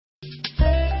Hello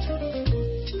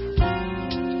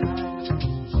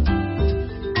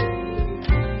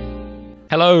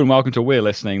and welcome to We're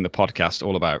Listening, the podcast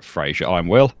all about Frasier. I'm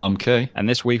Will. I'm Kay. And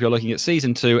this week we're looking at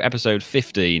Season 2, Episode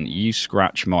 15, You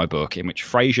Scratch My Book, in which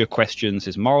Frasier questions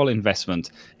his moral investment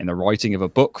in the writing of a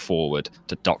book forward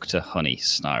to Dr. Honey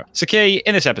Snow. So Kay,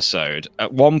 in this episode,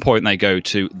 at one point they go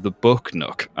to the Book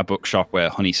Nook, a bookshop where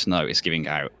Honey Snow is giving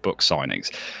out book signings.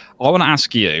 I want to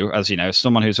ask you, as you know,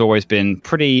 someone who's always been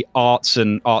pretty arts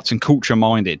and culture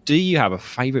minded, do you have a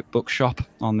favourite bookshop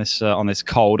on this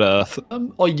cold earth?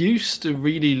 I used to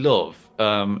really love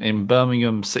in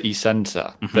Birmingham city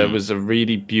centre. There was a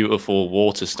really beautiful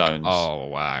Waterstones. Oh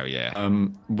wow, yeah.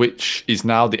 Which is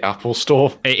now the Apple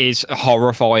Store. It is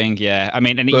horrifying, yeah. I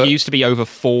mean, and it used to be over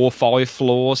 4 or 5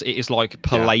 floors. It is like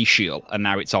palatial, and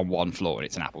now it's on 1 floor and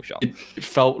it's an Apple shop. It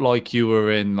felt like you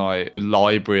were in like a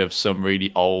library of some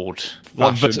really old,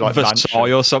 like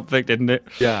Versailles or something, didn't it?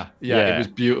 Yeah. It was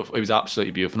beautiful. It was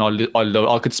absolutely beautiful, and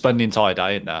I could spend the entire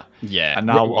day in there. Yeah. And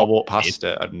now I walk past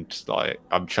it and like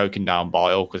I'm choking down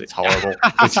bile because it's horrible.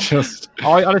 It's just.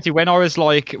 I honestly, when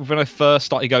I first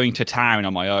started going to town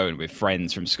on my own with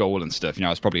friends from school and stuff, I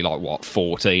was probably like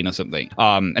 14 or something.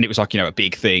 And it was like, a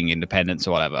big thing, independence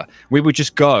or whatever. We would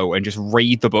just go and just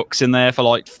read the books in there for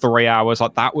like 3 hours.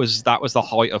 Like that was the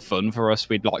height of fun for us.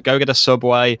 We'd like go get a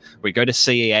Subway, we'd go to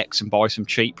CEX and buy some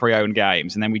cheap pre-owned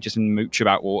games, and then we just mooch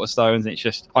about Waterstones. And it's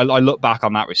just, I look back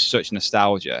on that with such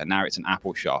nostalgia, and now it's an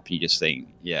Apple shop. You just think,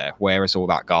 yeah, where has all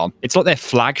that gone? It's like their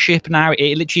flagship now.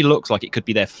 It literally looks like it could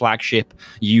be their flagship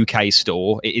UK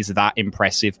store. It is that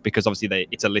impressive because obviously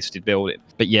it's a listed building.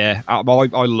 But yeah, I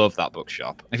love that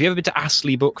bookshop. Have you ever been to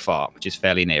Astley Book Farm, which is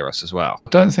fairly near us as well? I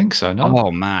don't think so, no.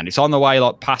 Oh man, it's on the way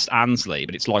like past Annesley,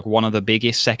 but it's like one of the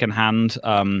biggest secondhand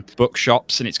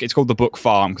bookshops, and it's called the Book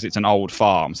Farm because it's an old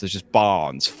farm. So there's just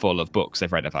barns full of books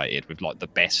they've renovated with like the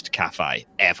best cafe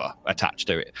ever attached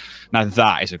to it. Now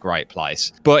that is a great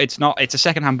place, but it's a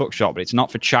secondhand bookshop, but it's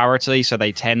not for charity, so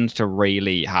they tend to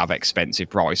really have expensive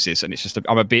prices, and it's just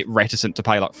I'm a bit reticent to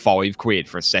pay like £5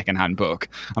 for a secondhand book.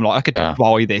 I'm like, I could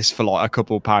buy this for like a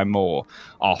couple pound more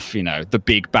off, the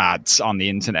big bads on the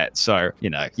internet. So,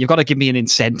 you've got to give me an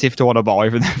incentive to want to buy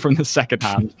from the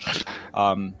secondhand.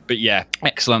 But yeah,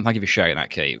 excellent. Thank you for sharing that,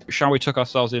 Keith. Shall we tuck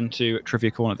ourselves into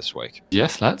Trivia Corner this week?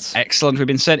 Yes, let's. Excellent. We've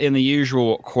been sent in the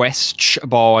usual quest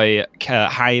by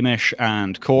Hamish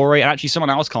and Corey. And actually, someone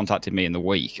else contacted me in the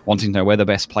week wanting to know where the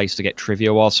best place to get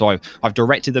trivia was. So I've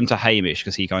directed them to Hamish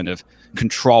because he kind of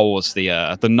controls the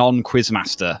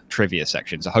non-quizmaster trivia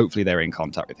section. So hopefully they're in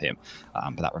contact with him.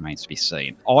 But that remains to be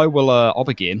seen. I'll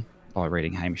begin by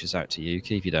reading Hamish's out to you,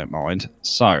 Keith, if you don't mind.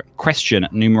 So, question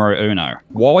numero uno.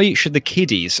 Why should the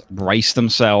kiddies brace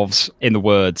themselves, in the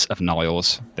words of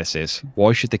Niles,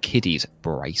 why should the kiddies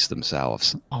brace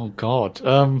themselves? Oh, God.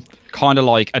 Kind of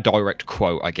like a direct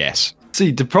quote, I guess.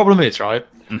 See, the problem is, right,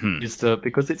 is that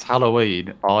because it's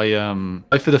Halloween,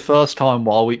 I for the first time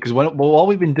while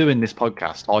we've been doing this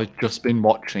podcast, I've just been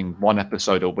watching one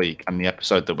episode a week and the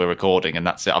episode that we're recording, and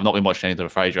that's it. I've not been watching any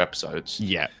of the Frasier episodes.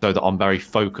 Yeah. So that I'm very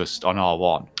focused on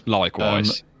R1.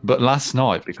 Likewise. But last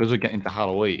night, because we're getting to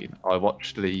Halloween, I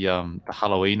watched the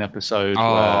Halloween episode.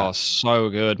 Oh, so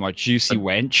good, my juicy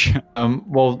wench.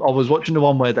 Well, I was watching the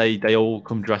one where they all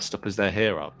come dressed up as their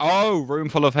hero. Oh, Room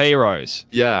Full of Heroes.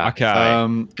 Yeah. Okay.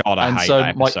 God, I hate that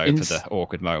episode for the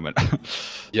awkward moment.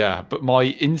 Yeah, but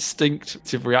my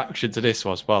instinctive reaction to this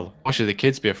was, well, why should the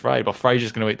kids be afraid? Well,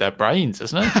 Frasier's going to eat their brains,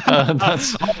 isn't it?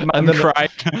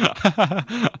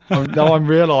 Now I'm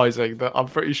realising that I'm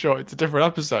pretty sure it's a different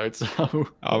episode. So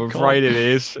I'm afraid it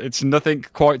is. It's nothing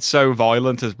quite so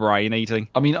violent as brain eating.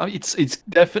 I mean, it's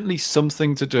definitely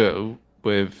something to do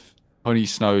with Honey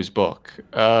Snow's book.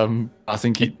 I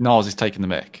think Niles is taking the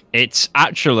mick. It's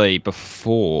actually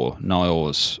before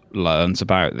Niles learns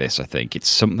about this, I think. It's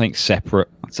something separate.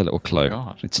 That's a little clue.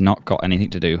 God. It's not got anything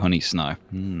to do with Honey Snow.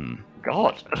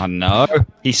 God. I know.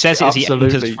 He says it as he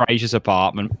enters Frasier's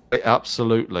apartment. It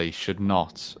absolutely should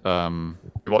not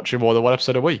be watching more than one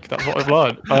episode a week. That's what I've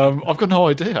learned. I've got no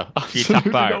idea.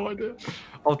 Absolutely no idea.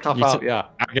 I'll tap out, yeah.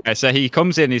 Okay, so he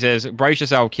comes in, he says, brace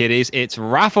yourself, kiddies, it's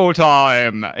raffle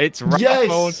time. It's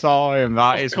raffle time.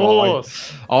 That is why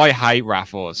I hate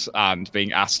raffles and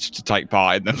being asked to take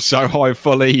part in them. So I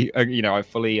fully,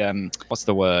 what's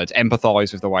the word?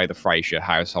 Empathise with the way the Frasier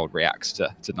household reacts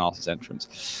to Niles'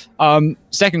 entrance.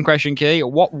 Second question, Key.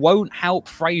 What won't help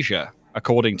Frasier,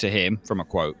 according to him, from a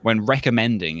quote, when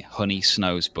recommending Honey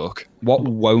Snow's book? What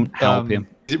won't help him?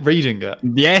 Reading it.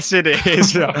 Yes, it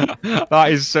is. That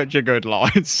is such a good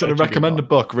line. I recommend a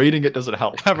book. Reading it doesn't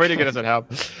help. Reading it doesn't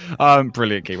help.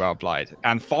 Brilliant, Key. Well played.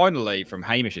 And finally, from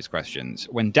Hamish's questions,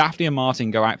 when Daphne and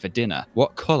Martin go out for dinner,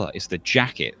 what colour is the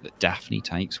jacket that Daphne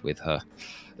takes with her?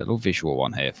 A little visual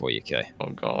one here for you, Key. Oh,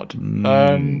 God.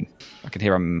 I can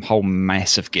hear a whole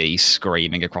mess of geese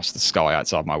screaming across the sky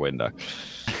outside my window.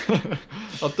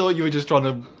 I thought you were just trying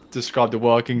to describe the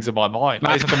workings of my mind.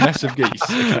 It's like a mess of geese.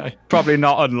 Okay. Probably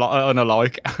not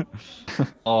unalike.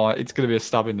 Oh, it's going to be a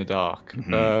stab in the dark.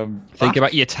 Think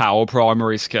about your towel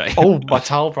primaries, Key. Oh, my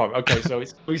towel primary. Okay, so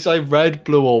we say red,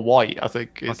 blue, or white. I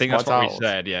think that's what we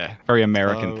said. Yeah, very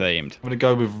American themed. I'm going to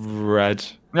go with red.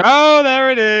 Oh,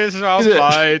 there it is. Well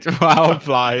played. Well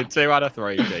played. 2 out of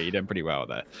 3. Key. You did pretty well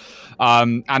there.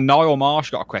 And Niall Marsh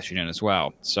got a question in as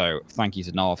well. So thank you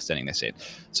to Niall for sending this in.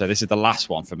 So this is the last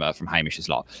one from Hamish's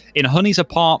lot. In Honey's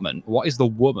apartment, what is the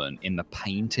woman in the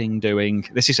painting doing?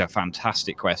 This is a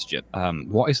fantastic question.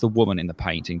 What is the woman in the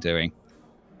painting doing?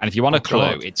 And if you want a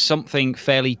clue, it's something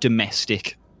fairly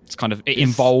domestic. It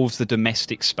involves the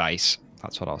domestic space.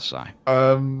 That's what I'll say.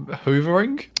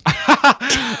 Hoovering?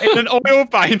 In an oil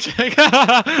painting.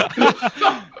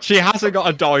 She hasn't got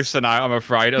a Dyson out, I'm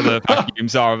afraid. Other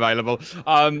vacuums are available.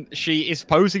 She is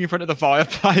posing in front of the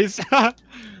fireplace.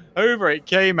 Over it,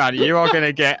 Key, man. You are going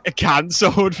to get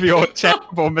cancelled for your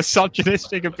terrible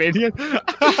misogynistic opinion.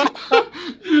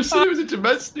 You said it was a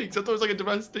domestic. I thought it was like a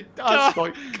domestic task,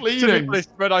 like cleaning.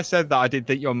 When I said that, I did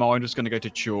think your mind was going to go to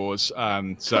chores.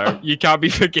 So you can't be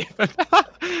forgiven.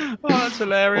 Oh, that's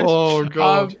hilarious. Oh,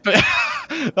 God.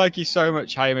 Thank you so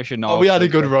much, Hamish and Niall. We had a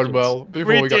good run, Will.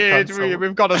 We did.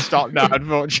 We've got to stop now,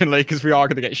 unfortunately, because we are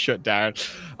going to get shut down.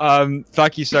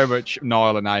 Thank you so much,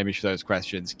 Niall and Hamish, for those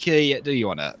questions. Key, do you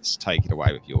want to take it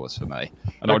away with yours for me?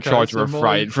 And I'll try to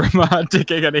refrain from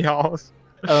digging any holes.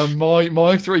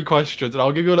 My 3 questions, and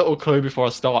I'll give you a little clue before I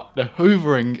start. The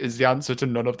hoovering is the answer to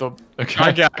none of them.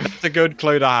 Okay, that's a good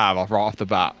clue to have right off the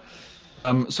bat.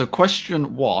 So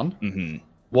question 1. Mm-hmm.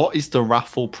 What is the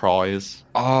raffle prize?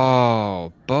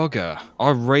 Oh, bugger.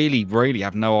 I really, really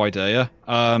have no idea.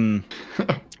 Can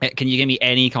you give me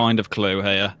any kind of clue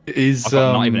here? It is I've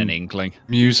got not even an inkling.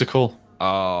 Musical.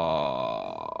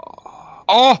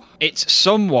 Oh, it's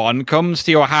someone comes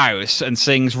to your house and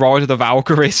sings Ride of the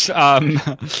Valkyries.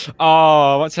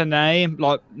 What's her name?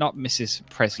 Like, not Mrs.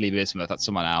 Presley Bismuth, that's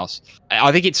someone else.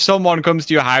 I think it's someone comes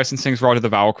to your house and sings Ride of the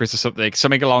Valkyries or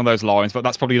something along those lines, but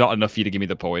that's probably not enough for you to give me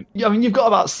the point. Yeah, I mean, you've got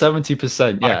about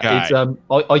 70%. Yeah, okay. It's,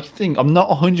 I think, I'm not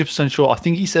 100% sure. I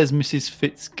think he says Mrs.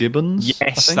 Fitzgibbons.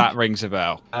 Yes, that rings a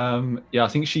bell. Yeah, I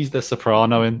think she's the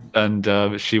soprano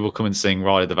and she will come and sing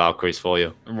Ride of the Valkyries for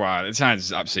you. Right, it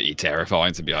sounds absolutely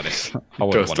terrifying, to be honest. I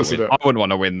wouldn't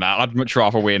want to win that. I'd much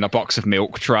rather win a box of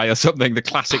milk tray or something, the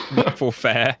classic waffle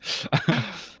fare.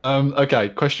 Okay,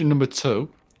 question number 2.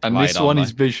 And this one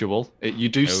is visual. You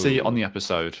do see it on the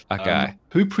episode. Okay.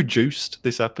 Who produced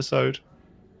this episode?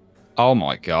 Oh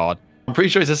my God. I'm pretty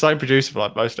sure it's the same producer for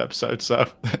like most episodes, so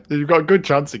you've got a good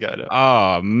chance of getting it.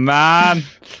 Oh man.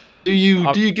 Do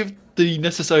you give the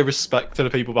necessary respect to the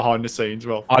people behind the scenes?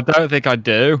 Well, I don't think I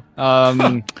do.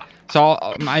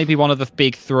 So maybe one of the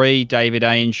big 3, David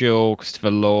Angel,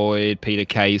 Christopher Lloyd, Peter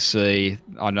Casey.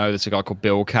 I know there's a guy called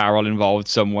Bill Carroll involved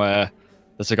somewhere.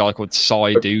 There's a guy called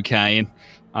Cy Duquesne.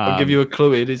 I'll give you a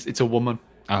clue. It's a woman.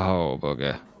 Oh,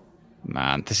 bugger.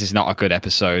 Man, this is not a good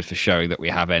episode for showing that we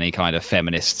have any kind of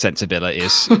feminist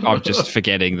sensibilities. I'm just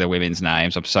forgetting the women's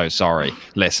names. I'm so sorry,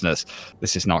 listeners.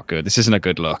 This is not good. This isn't a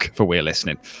good look for We're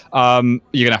Listening. You're going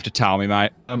to have to tell me,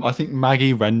 mate. I think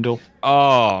Maggie Rendell.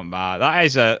 Oh, man. That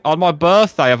is on my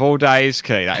birthday of all days,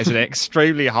 Key. That is an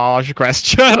extremely harsh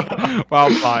question.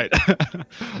 Well played.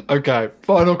 Okay,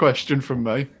 final question from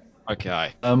me.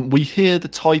 Okay. We hear the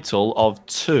title of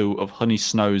 2 of Honey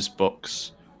Snow's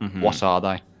books. Mm-hmm. What are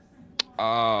they?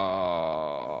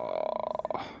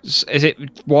 Is it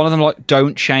one of them like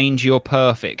Don't Change You're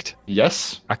Perfect?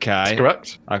 Yes. Okay. That's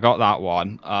correct. I got that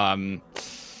one.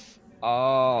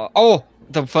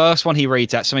 The first one he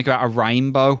reads out, something about a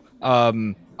rainbow.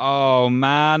 Oh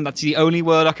man, that's the only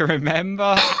word I can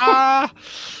remember.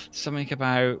 Something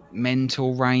about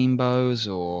mental rainbows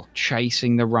or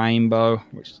chasing the rainbow,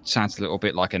 which sounds a little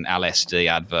bit like an LSD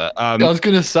advert. I was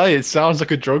going to say, it sounds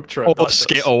like a drug trip. Or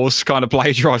Skittles, kind of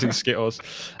plagiarizing Skittles.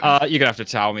 You're going to have to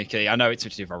tell me, Key. I know it's to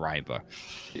do with a rainbow.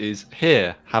 Is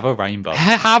here, have a rainbow.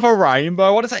 Have a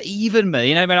rainbow? What does that even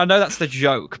mean? I mean, I know that's the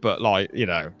joke, but like,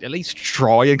 at least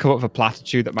try and come up with a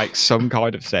platitude that makes some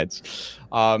kind of sense.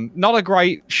 Not a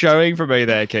great showing for me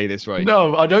there, Key, this week.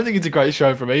 No, I don't think it's a great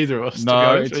show from either of us.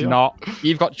 No, it's not.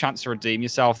 You've got a chance to redeem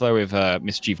yourself though with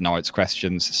Mischief Knight's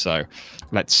questions. So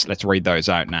let's read those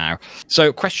out now.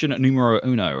 So question numero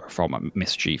uno from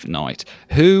Mischief Knight.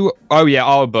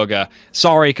 Oh bugger.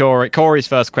 Sorry, Corey. Corey's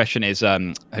first question is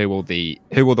who will the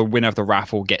winner of the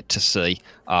raffle get to see?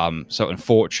 So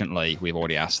unfortunately, we've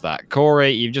already asked that.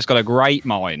 Corey, you've just got a great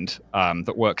mind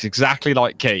that works exactly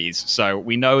like Key's. So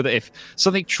we know that if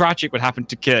something tragic would happen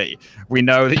to Key, we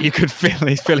know that you could fill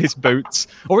his boots,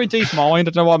 or indeed mine.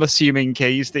 I don't know why I'm assuming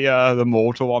Key's the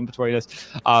mortal one between us.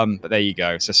 But there you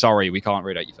go. So sorry, we can't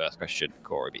read out your first question,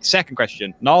 Corey. But second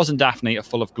question: Niles and Daphne are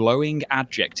full of glowing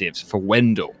adjectives for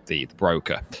Wendell, the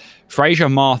broker. Frasier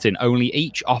and Martin only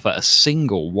each offer a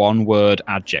single one-word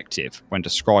adjective when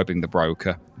describing the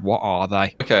broker. What are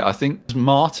they? Okay, I think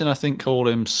Martin, called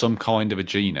him some kind of a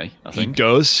genie. He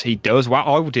does.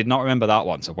 Wow, I did not remember that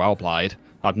one, so well played.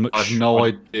 I've no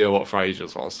idea what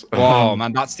Frasier's was. Wow,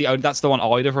 man, that's the one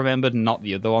I'd have remembered, not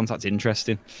the other ones. That's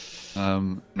interesting.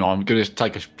 No, I'm going to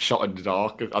take a shot in the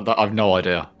dark. I've no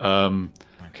idea.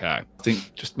 Okay. I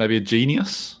think just maybe a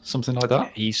genius, something like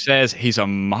that. He says he's a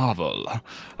marvel.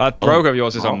 That broker of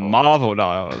yours is a marvel,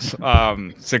 Niles.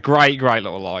 It's a great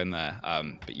little line there.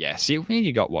 But yes,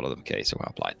 you got one of them, Key, so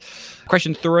well played.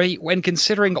 Question 3. When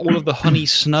considering all of the Honey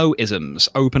Snow isms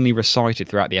openly recited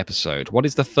throughout the episode, what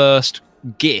is the first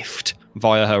gift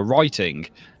via her writing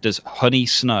does Honey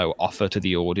Snow offer to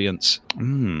the audience?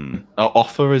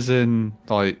 Offer is in,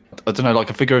 like, I don't know, like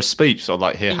a figure of speech, so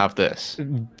like, here, have this.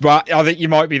 But I think you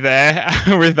might be there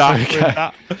with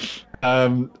that. Okay.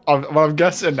 I'm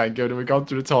guessing then, given we've gone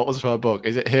through the titles of her book,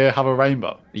 is it here, have a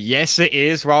rainbow? Yes, it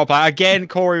is. Well, but again,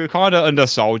 Corey, we kind of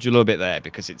undersold you a little bit there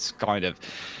because it's kind of...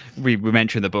 We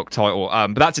mentioned the book title,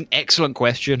 but that's an excellent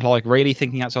question. Like, really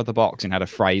thinking outside the box and how to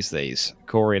phrase these.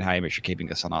 Corey and Hamish are keeping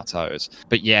us on our toes.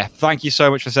 But yeah, thank you so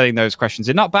much for sending those questions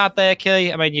in. Not bad there,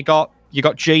 Key. I mean, you got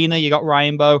Gina, you got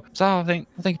Rainbow. So I think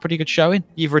a pretty good showing.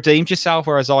 You've redeemed yourself,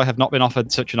 whereas I have not been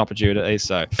offered such an opportunity.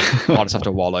 So I'll just have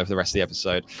to wallow for the rest of the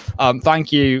episode.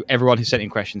 Thank you, everyone who sent in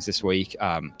questions this week.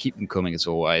 Keep them coming as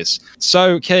always.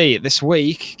 So, Key, this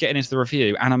week, getting into the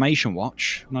review, Animation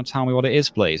Watch. Now tell me what it is,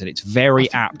 please. And it's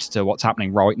very apt to what's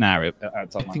happening right now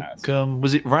outside my house.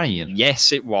 Was it rain?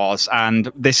 Yes, it was.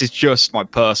 And this is just my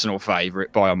personal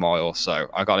favourite by a mile. So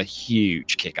I got a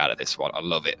huge kick out of this one. I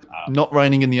love it. Not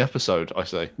raining in the episode, I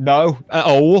say. No, at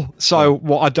all. So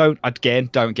what I don't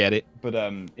get it, but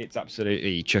it's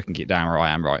absolutely chucking it down where I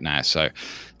am right now. So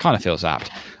kind of feels apt.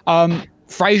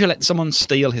 Frasier let someone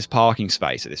steal his parking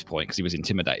space at this point because he was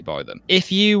intimidated by them.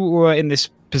 If you were in this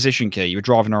position, Key, you were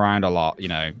driving around a lot,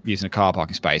 using a car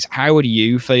parking space, how would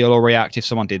you feel or react if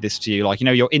someone did this to you? Like,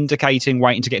 you're indicating,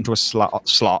 waiting to get into a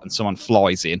slot and someone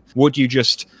flies in. Would you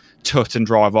just tut and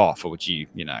drive off, or would you,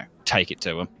 take it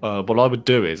to them? What I would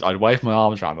do is I'd wave my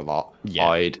arms around a lot. Yeah.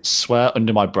 I'd swear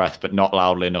under my breath, but not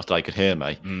loudly enough that they could hear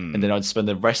me. And then I'd spend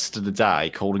the rest of the day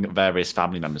calling up various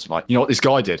family members. Like, you know what this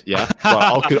guy did? Yeah.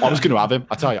 Well, I was going to have him.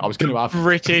 I tell you, I was going to have him.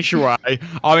 British way.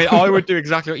 I mean, I would do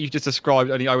exactly what you just described.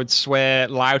 Only I would swear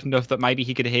loud enough that maybe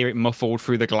he could hear it muffled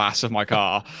through the glass of my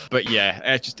car. But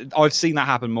yeah, I've seen that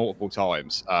happen multiple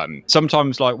times.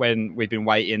 Sometimes, like when we've been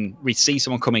waiting, we see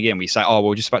someone coming in. We say, "Oh,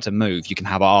 we're just about to move. You can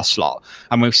have our slot."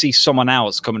 And we see someone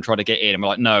else come and try to get in, and we're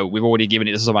like, "No, we've already given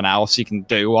it to someone else. You can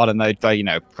do one." And they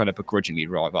kind of begrudgingly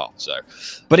drive off. So,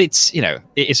 but it's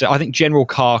I think general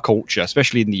car culture,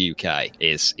 especially in the UK,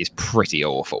 is pretty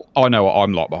awful. I know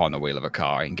I'm like behind the wheel of a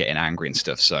car and getting angry and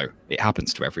stuff. So it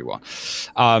happens to everyone.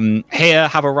 Here,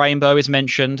 have a rainbow is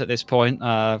mentioned at this point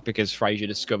because Frasier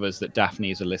discovers that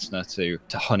Daphne is a listener to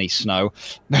Honey Snow.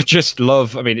 I just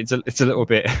love. I mean, it's a little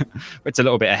bit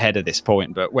ahead of this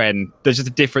point, but when there's just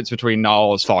a difference between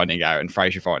Niles finding out and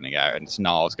Frasier finding out, and it's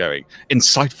Niles going,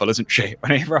 "Insightful, isn't she?"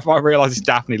 Whenever I realise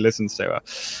Daphne listens to her.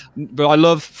 But I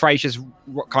love Frasier's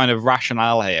kind of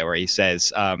rationale here, where he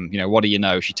says, "What do you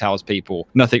know?" She tells people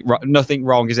nothing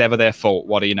wrong is ever their fault.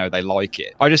 What do you know? They like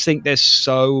it. I just think there's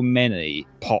so many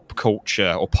pop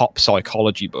culture or pop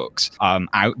psychology books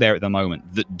out there at the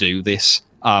moment that do this.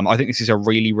 I think this is a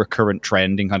really recurrent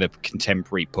trend in kind of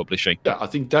contemporary publishing. Yeah, I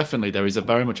think definitely there is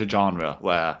very much a genre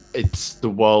where it's the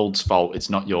world's fault, it's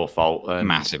not your fault. And,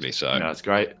 massively so. It's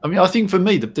great. I mean, I think for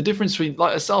me, the difference between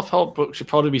like a self-help book should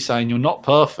probably be saying you're not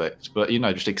perfect, but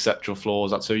just accept your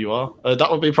flaws. That's who you are. That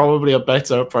would be probably a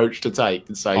better approach to take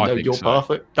than say, no, you're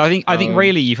perfect. I think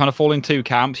really you kind of fall in two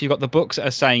camps. You've got the books that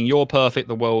are saying you're perfect,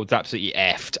 the world's absolutely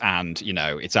effed, and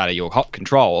it's out of your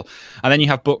control. And then you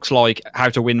have books like How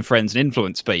to Win Friends and Influence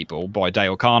Influence People by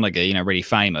Dale Carnegie, you know, really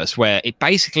famous, where it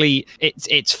basically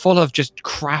it's full of just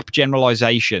crap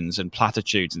generalizations and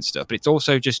platitudes and stuff, but it's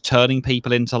also just turning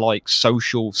people into like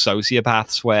social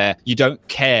sociopaths where you don't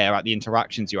care at the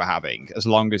interactions you're having as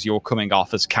long as you're coming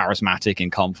off as charismatic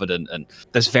and confident, and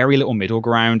there's very little middle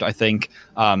ground, I think.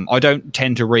 I don't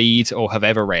tend to read or have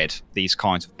ever read these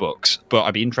kinds of books, but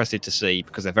I'd be interested to see,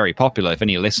 because they're very popular, if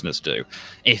any listeners do,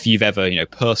 if you've ever, you know,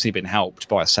 personally been helped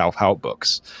by self-help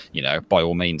books. You know, by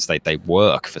all means, they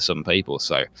work for some people,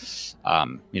 so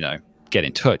you know, get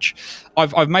in touch.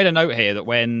 I've made a note here that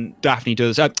when Daphne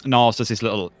does Niles does this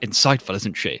little insightful,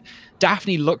 isn't she?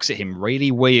 Daphne looks at him really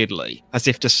weirdly, as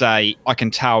if to say, I can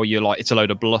tell you're like, it's a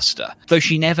load of bluster. Though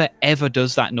she never ever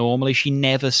does that normally. She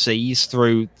never sees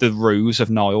through the ruse of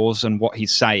Niles and what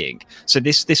he's saying. So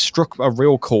this struck a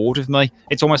real chord with me.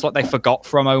 It's almost like they forgot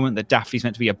for a moment that Daphne's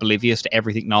meant to be oblivious to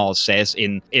everything Niles says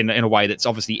in a way that's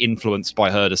obviously influenced by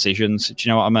her decisions. Do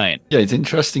you know what I mean? Yeah, it's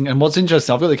interesting. And what's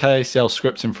interesting, I've got the KACL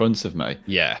script in front of me.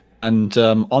 Yeah. And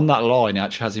on that line, it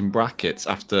actually has in brackets,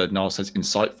 after Niles says,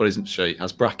 insightful, isn't she?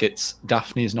 Has brackets,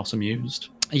 Daphne is not amused.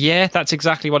 Yeah, that's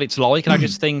exactly what it's like. And I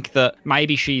just think that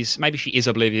maybe she is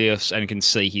oblivious and can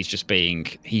see he's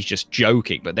just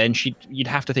joking. But then you'd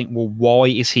have to think, well, why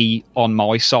is he on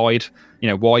my side? You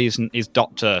know, why is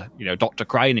Dr.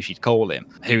 Crane, as she'd call him,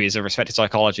 who is a respected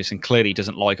psychologist and clearly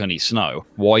doesn't like Honey Snow,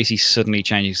 why is he suddenly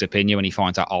changing his opinion when he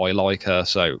finds out I like her?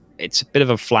 So it's a bit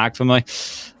of a flag for me.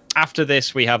 After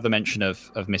this, we have the mention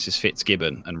of Mrs.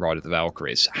 Fitzgibbon and Ride of the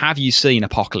Valkyries. Have you seen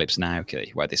Apocalypse Now,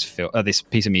 Key, where this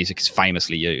piece of music is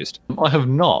famously used? I have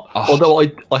not. Oh.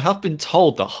 Although I have been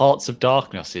told that Hearts of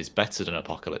Darkness is better than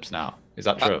Apocalypse Now. Is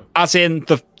that true? As in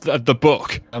the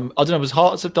book? I don't know. Was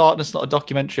Hearts of Darkness not a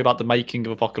documentary about the making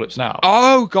of Apocalypse Now?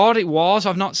 Oh God, it was.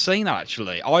 I've not seen that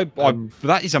actually.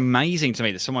 That is amazing to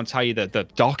me that someone tell you that the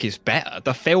doc is better.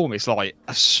 The film is like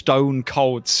a stone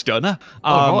cold stunner.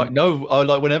 Right. No,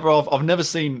 like whenever I've never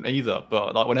seen either,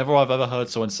 but like whenever I've ever heard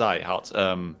someone say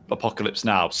Apocalypse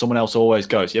Now, someone else always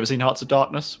goes, "You ever seen Hearts of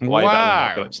Darkness? Way better than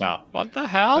Apocalypse Now." What the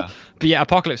hell? Yeah. But yeah,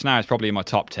 Apocalypse Now is probably in my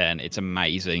top 10. It's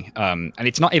amazing. And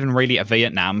it's not even really a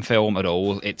Vietnam film at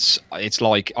all. It's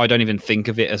like, I don't even think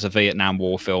of it as a Vietnam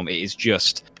War film. It is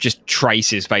just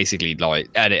traces basically like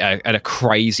at a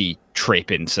crazy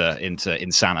trip into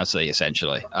insanity,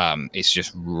 essentially. It's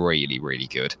just really, really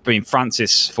good. I mean,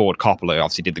 Francis Ford Coppola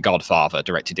obviously did The Godfather,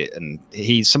 directed it, and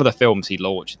some of the films he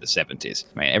launched in the 70s.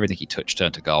 I mean, everything he touched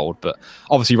turned to gold. But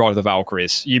obviously, Ride of the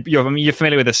Valkyries. You're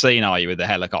familiar with the scene, are you, with the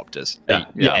helicopters? Yeah,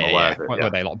 I'm aware of it, where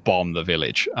they like bomb the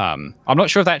village. I'm not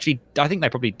sure if they actually. I think they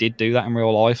probably did do that in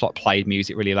real life, like played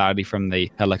music really loudly from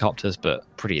the helicopters, but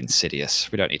pretty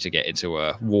insidious. We don't need to get into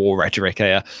a war rhetoric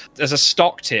here. There's a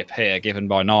stock tip here given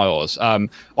by Niles.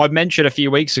 I mentioned a few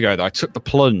weeks ago that I took the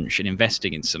plunge in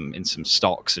investing in some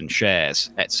stocks and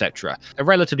shares, etc. A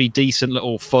relatively decent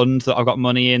little fund that I've got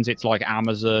money in. It's like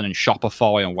Amazon and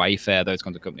Shopify and Wayfair, those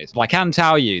kinds of companies. But I can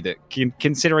tell you that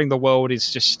considering the world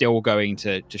is just still going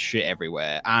to shit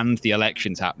everywhere and the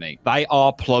elections happening, they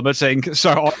are plummeting.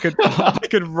 So I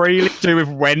could really do with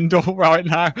Wendell right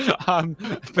now.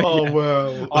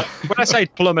 Well. When I say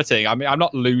plummeting, I mean I'm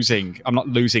not losing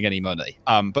any money.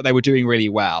 But they were doing really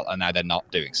well, and now they're not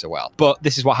doing so well. But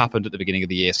this is what happened at the beginning of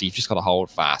the year, so you've just got to hold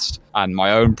fast. And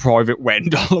my own private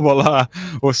Wendell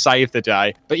will save the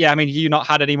day. But yeah, I mean, you not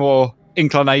had any more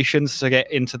inclinations to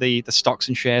get into the stocks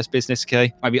and shares business,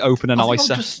 Key? Maybe open an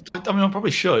ISA? I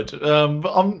probably should.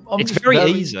 But it's very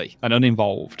easy and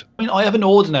uninvolved. I mean, I have an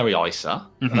ordinary ISA.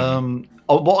 Mm-hmm.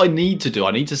 What I need to do,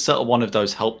 I need to set up one of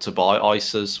those help to buy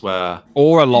ISAs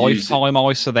or a lifetime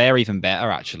ISA. They're even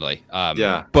better, actually.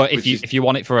 Yeah. But if you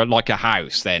want it for a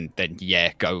house, then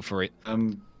yeah, go for it.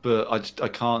 But I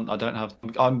can't. I don't have.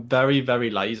 I'm very, very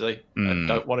lazy. I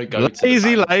don't want to go.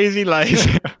 Lazy.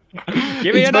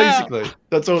 Give me basically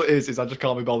that's all it is I just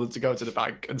can't be bothered to go to the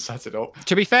bank and set it up.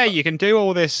 To be fair, you can do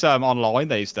all this online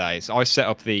these days. I set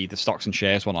up the stocks and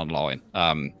shares one online.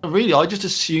 Really, I just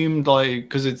assumed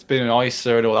because it's been an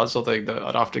ISA and all that sort of thing that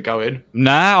I'd have to go in.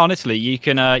 Nah, honestly, you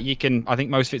can. I think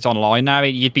most of it's online now.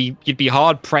 You'd be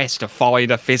hard pressed to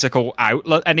find a physical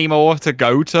outlet anymore to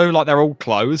go to. Like, they're all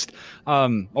closed.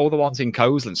 All the ones in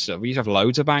Coles and stuff. We used to have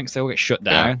loads of banks. They all get shut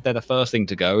down. They're the first thing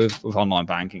to go with online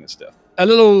banking and stuff. A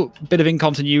little bit of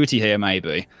incontinuity here,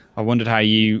 maybe. I wondered how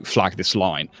you flag this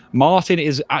line. Martin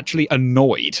is actually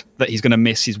annoyed that he's going to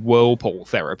miss his whirlpool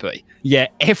therapy.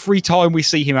 Yet every time we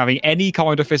see him having any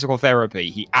kind of physical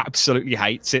therapy, he absolutely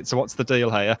hates it. So what's the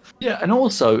deal here? Yeah, and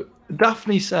also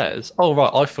Daphne says, "Oh right,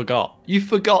 I forgot. You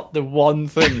forgot the one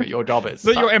thing that your job is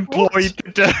that you're employed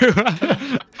to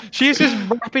do." She's just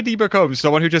rapidly become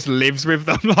someone who just lives with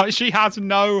them. Like she has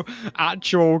no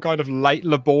actual kind of late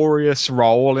laborious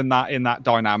role in that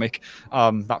dynamic,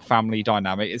 that family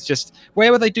dynamic. It's just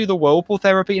where would they do the whirlpool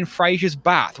therapy in Frasier's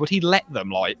bath? Would he let them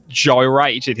like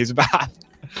gyrate in his bath?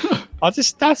 I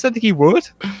don't think he would.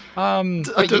 I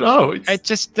don't know. It's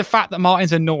just the fact that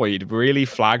Martin's annoyed really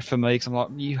flagged for me because I'm like,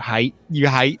 you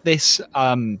hate this.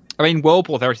 I mean,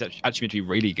 whirlpool therapy is actually meant to be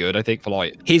really good. I think for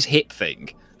like his hip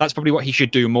thing. That's probably what he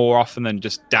should do more often than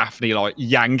just Daphne like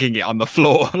yanking it on the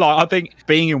floor. Like I think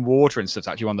being in water and stuff's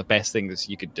actually one of the best things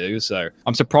you could do. So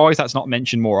I'm surprised that's not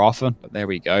mentioned more often. But there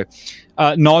we go.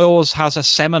 Niles has a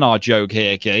seminar joke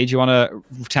here, Key. Do you want to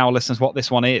tell listeners what this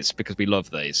one is? Because we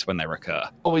love these when they recur.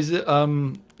 Oh, is it?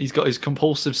 He's got his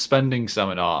compulsive spending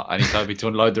seminar, and he's happy to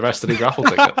unload the rest of the raffle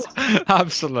tickets.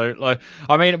 Absolutely.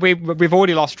 I mean, we've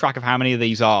already lost track of how many of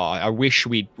these are. I wish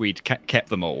we'd kept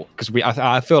them all because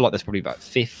I feel like there's probably about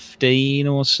 15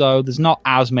 or so. There's not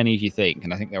as many as you think,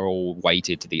 and I think they're all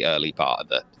weighted to the early part of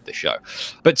the show.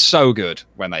 But so good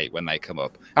when they come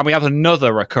up. And we have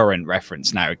another recurrent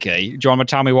reference now, Key. Do you want to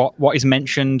tell me what is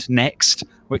mentioned next?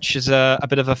 Which is a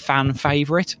bit of a fan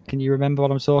favourite. Can you remember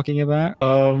what I'm talking about?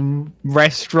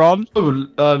 Restaurant.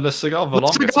 Le Cigar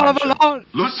Volant. Le Cigar Volant.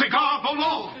 Le Cigar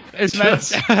Volant. It's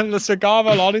mentioned. Le Cigar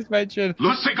Volant is mentioned.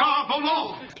 Le Cigar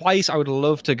Volant. Place I would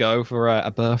love to go for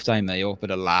a birthday meal,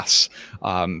 but alas,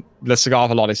 Le Cigar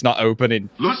Volant is not open in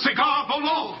Le Cigar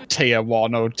Volant. tier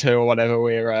 1 or 2 or whatever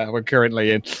we're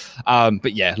currently in.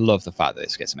 But yeah, love the fact that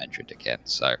this gets mentioned again.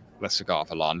 So Le Cigar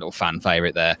Volant, little fan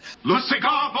favourite there. Le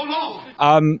Cigar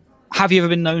Volant. Have you ever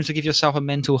been known to give yourself a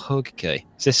mental hug, Key?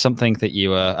 Is this something that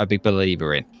you are a big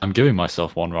believer in? I'm giving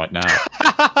myself one right now.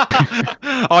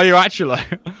 Are you actually?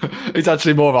 It's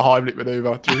actually more of a Heimlich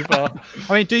maneuver, to be fair.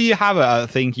 I mean, do you have a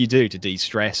thing you do to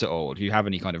de-stress at all? Do you have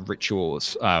any kind of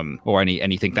rituals or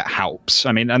anything that helps?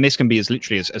 I mean, and this can be as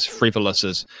literally as frivolous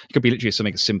as, it could be literally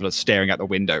something as simple as staring out the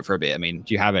window for a bit. I mean,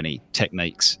 do you have any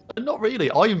techniques? Not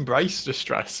really. I embrace the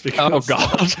stress because oh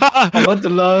god, I've had to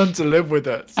learn to live with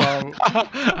it. So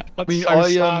I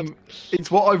mean,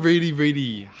 it's what I really,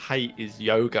 really hate is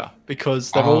yoga because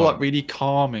they're all like really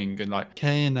calming and like,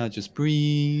 okay, now just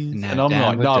breathe. No, and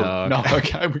I'm like, no,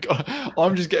 okay,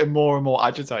 I'm just getting more and more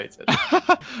agitated.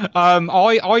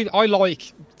 I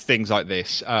like things like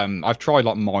this. I've tried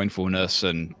like mindfulness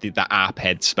and that app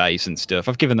Headspace and stuff.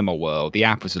 I've given them a whirl. The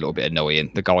app was a little bit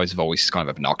annoying. The guy's voice is kind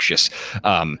of obnoxious.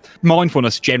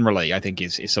 Mindfulness generally, I think,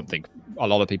 is something a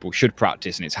lot of people should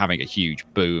practice, and it's having a huge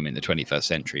boom in the 21st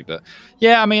century. But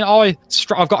yeah, I mean, I've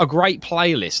got a great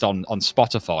playlist on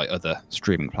Spotify. Other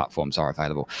streaming platforms are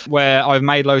available where I've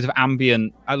made loads of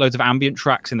ambient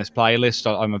tracks in this playlist.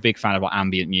 I'm a big fan of like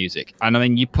ambient music, and I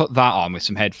mean, you put that on with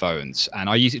some headphones, and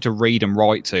I use it to read and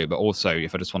write to, but also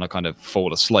if I just want to kind of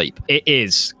fall asleep, it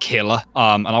is killer.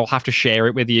 And I'll have to share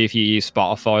it with you if you use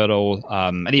Spotify at all.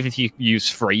 And even if you use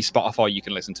free Spotify, you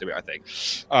can listen to it, I think.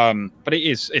 But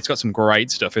it's got some great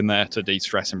stuff in there to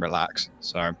de-stress and relax.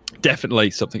 So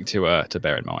definitely something to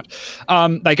bear in mind.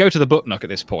 They go to the Book Nook at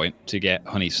this point to get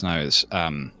Honey Snow's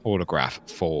autograph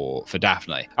for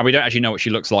Daphne, and we don't actually know what she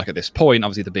looks like at this point.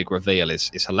 Obviously, the big reveal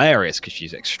is hilarious because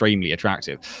she's extremely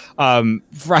attractive.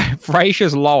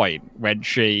 Frasier's line when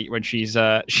she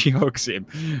hugs him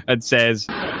and says,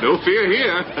 "No fear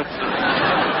here."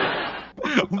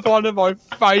 One of my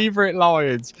favourite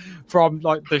lines from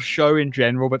like the show in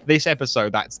general, but this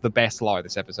episode, that's the best line of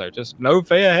this episode. Just no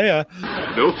fear here.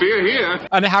 No fear here.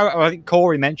 And how I think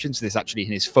Corey mentions this actually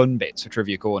in his fun bits for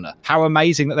Trivia Corner. How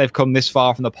amazing that they've come this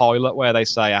far from the pilot where they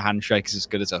say a handshake is as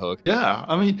good as a hug. Yeah,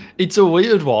 I mean, it's a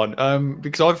weird one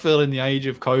because I feel in the age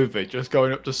of COVID, just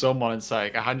going up to someone and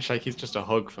saying a handshake is just a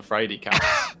hug for Frady counts.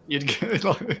 You'd get,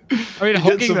 like, I mean,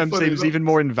 hugging them seems even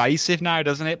more invasive now,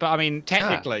 doesn't it? But I mean,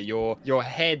 technically, your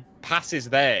head passes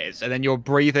theirs and then you're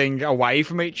breathing away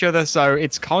from each other, so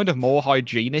it's kind of more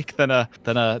hygienic than a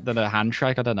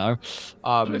handshake. I don't know.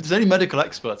 If there's any medical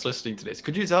experts listening to this,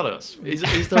 could you tell us,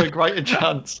 is there a greater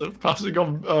chance of passing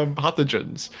on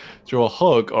pathogens through a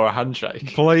hug or a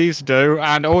handshake? Please do.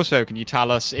 And also, can you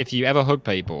tell us, if you ever hug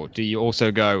people, do you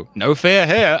also go no fear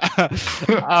here?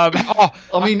 I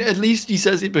mean, at least he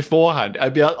says it beforehand. I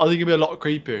think it'd be a lot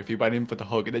creepier if he went in for the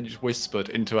hug and then just whispered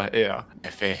into her ear, no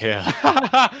fear here.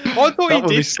 I thought That he would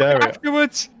be did scary.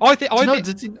 afterwards. I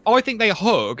think they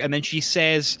hug, and then she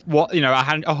says, "What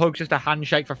a hug, just a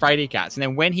handshake for Frady cats." And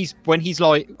then when he's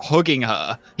like hugging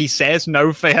her, he says,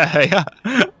 "No fear here."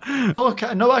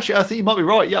 Okay, no, actually, I think you might be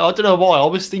right. Yeah, I don't know why. I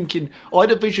was thinking, I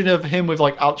had a vision of him with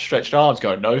like outstretched arms,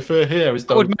 going, "No fear here." It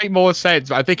would make more sense,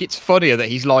 but I think it's funnier that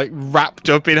he's like wrapped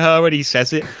up in her when he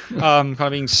says it, kind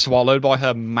of being swallowed by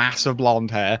her mass of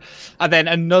blonde hair. And then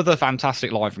another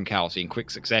fantastic line from Kelsey in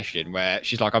quick succession, where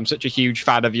she's like, "I'm such a huge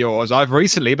fan of yours. I've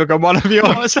recently become one of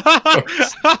yours."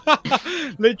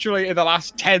 Literally in the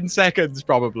last 10 seconds,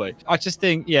 probably. I just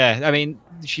think, yeah, I mean,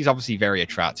 she's obviously very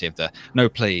attractive. No,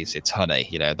 please, it's honey.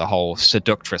 The whole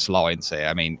seductress lines here.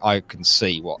 I mean, I can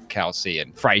see what Kelsey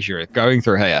and Frasier are going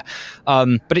through here.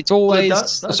 But it's always...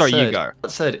 you go.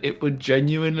 That said, it would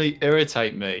genuinely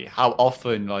irritate me how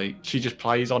often, like, she just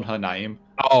plays on her name.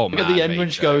 Oh, man. At the end when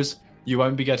she goes, "You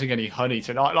won't be getting any honey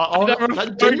tonight." Like,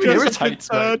 that genuinely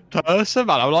irritates me. Third person,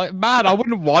 man. I'm like, man, I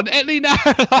wouldn't want any now.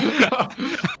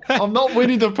 I'm not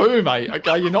Winnie the Pooh, mate.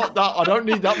 Okay, you're not that. I don't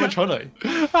need that much honey.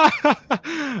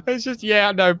 It's just,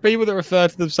 yeah, no, people that refer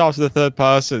to themselves as the third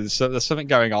person, so there's something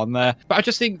going on there. But I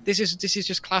just think this is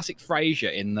just classic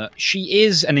Frasier in that she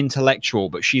is an intellectual,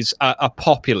 but she's a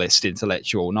populist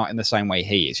intellectual, not in the same way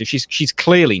he is. So she's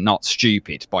clearly not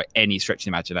stupid by any stretch of the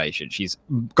imagination. She's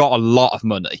got a lot of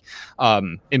money.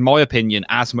 In my opinion,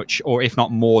 as much or if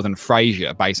not more than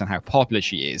Frasier, based on how popular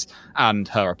she is and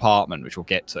her apartment, which we'll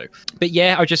get to. But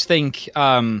yeah, I just think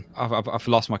I've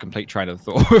lost my complete train of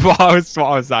thought with what I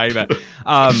was saying there.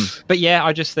 But yeah,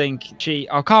 I just think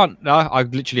I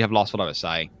literally have lost what I was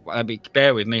saying.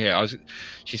 Bear with me here.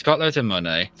 She's got loads of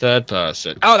money. Third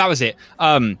person. Oh, that was it.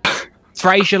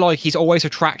 Frasier, like, he's always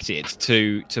attracted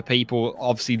to people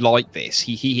obviously like this.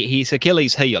 His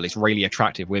Achilles heel is really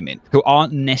attractive women who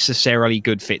aren't necessarily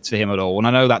good fits for him at all. And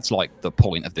I know that's like the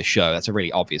point of the show. That's a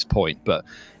really obvious point, but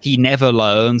he never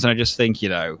learns. And I just think,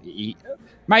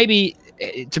 maybe,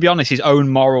 to be honest, his own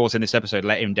morals in this episode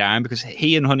let him down, because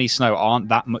he and Honey Snow aren't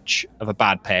that much of a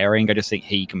bad pairing. I just think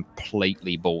he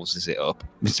completely balls it up.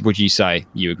 Would you say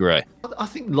you agree? I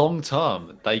think long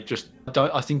term,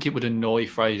 I think it would annoy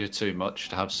Frasier too much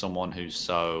to have someone who's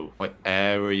so like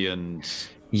airy and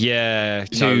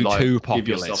too populist. Give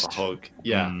yourself a hug.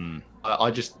 Yeah.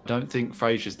 I just don't think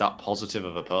Frasier's that positive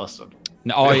of a person.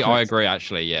 No, I agree,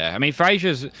 actually, yeah. I mean,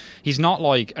 he's not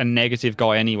like a negative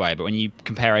guy anyway, but when you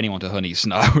compare anyone to Honey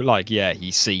Snow, like, yeah,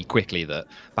 you see quickly that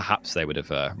perhaps they would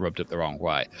have rubbed up the wrong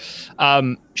way.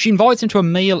 She invites him to a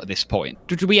meal at this point.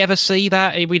 Did we ever see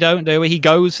that? We don't, do we? He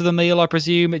goes to the meal, I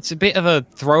presume. It's a bit of a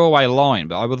throwaway line,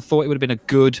 but I would have thought it would have been a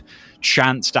good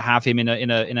chance to have him in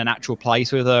an actual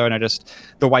place with her, and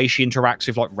the way she interacts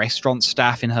with like restaurant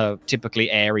staff in her typically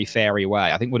airy fairy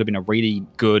way, I think would have been a really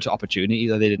good opportunity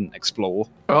that they didn't explore.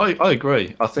 I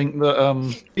agree. I think that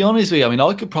to be honest with you, I mean,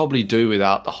 I could probably do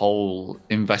without the whole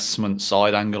investment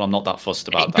side angle. I'm not that fussed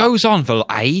about that. It goes on for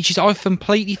ages. I've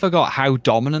completely forgot how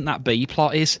dominant that B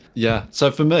plot is. Yeah. So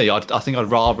for me, I think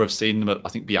I'd rather have seen them at, I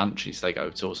think, Bianchi's they go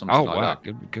to or something like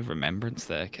that. Good remembrance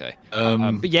there, okay.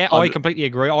 But yeah, I completely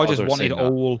agree. I just wanted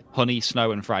all Honey,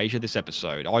 Snow, and Frasier this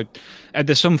episode. And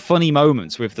there's some funny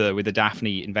moments with the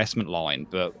Daphne investment line,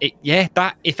 but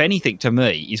that, if anything, to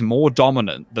me, is more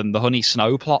dominant than the Honey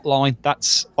Snow plot line.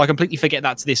 I completely forget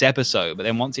that's this episode, but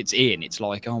then once it's in, it's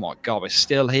like, oh my god, we're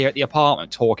still here at the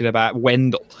apartment talking about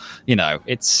Wendell.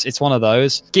 It's one of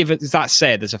those. That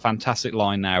said, there's a fantastic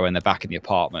line now when they're back in the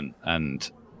apartment and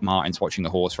Martin's watching the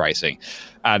horse racing,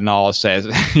 and Niles says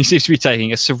he seems to be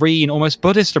taking a serene, almost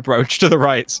Buddhist approach to the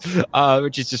race,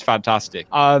 which is just fantastic.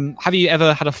 Have you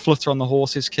ever had a flutter on the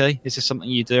horses, Key? Is this something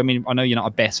you do? I mean, I know you're not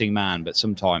a betting man, but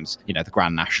sometimes, the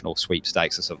Grand National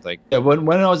sweepstakes or something. Yeah, when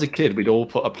I was a kid, we'd all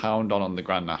put £1 on the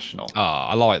Grand National. Oh,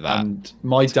 I like that. And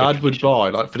my dad would buy,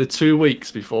 like, for the 2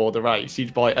 weeks before the race,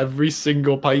 he'd buy every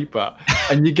single paper,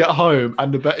 and you get home,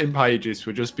 and the betting pages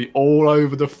would just be all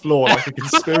over the floor like a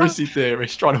conspiracy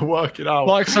theorist trying to work it out.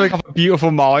 Like something of a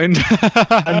beautiful mind.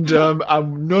 and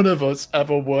none of us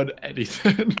ever won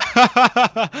anything.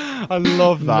 I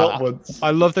love that. Not once.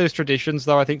 I love those traditions,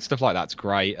 though. I think stuff like that's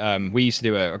great. We used to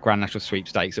do a Grand National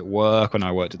sweepstakes at work when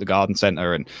I worked at the garden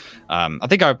centre, and I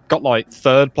think I got like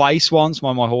third place once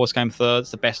when my horse came third.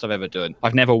 It's the best I've ever done.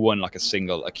 I've never won like a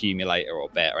single accumulator or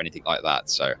bet or anything like that,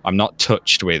 so I'm not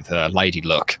touched with lady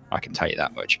luck, I can tell you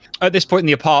that much. At this point in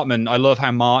the apartment, I love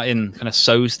how Martin kind of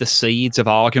sows the seeds of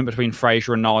argument between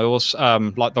Frasier and Niles.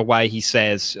 like the way he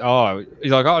says, "Oh,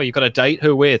 he's like, oh, you got a date?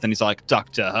 Who with?" And he's like,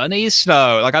 "Dr. Honey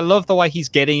Snow." Like, I love the way he's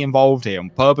getting involved here on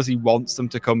purpose. He wants them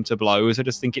to come to blows. I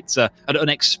just think it's an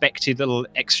unexpected little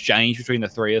exchange between the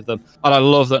three of them, and I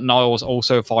love that Niles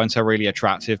also finds her really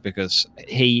attractive because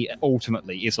he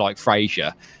ultimately is like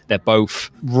Frasier. They're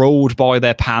both ruled by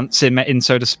their pants, in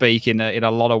so to speak, in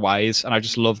a lot of ways, and I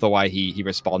just love the way he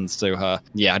responds to her.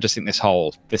 Yeah, I just think this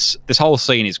whole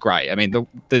scene is great. I mean, the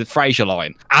Frasier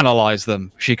line, "Analyze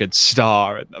them, she could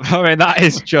star in them." I mean, that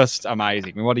is just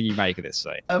amazing. I mean, what do you make of this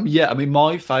scene? Yeah, I mean,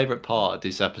 my favourite part of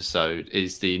this episode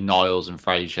is the Niles and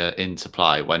Frasier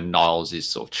interplay when Niles is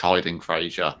sort of chiding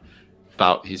Frasier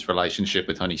about his relationship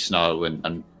with Honey Snow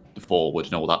and the forward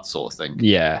and all that sort of thing.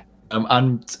 Yeah.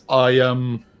 And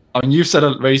I mean, you've said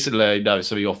recently,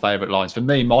 some of your favourite lines. For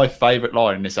me, my favourite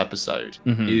line in this episode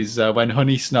is when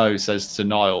Honey Snow says to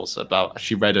Niles about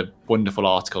she read a wonderful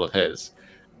article of his.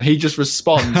 He just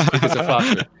responds because of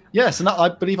fact, "Yes, and I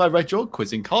believe I read your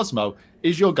quiz in Cosmo.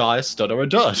 Is your guy a stud or a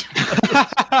dud?"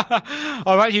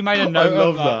 I've actually made a note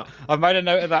love of that. I've made a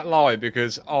note of that line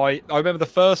because I remember the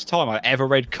first time I ever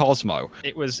read Cosmo.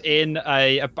 It was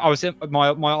I was in my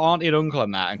auntie and uncle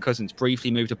and that and cousins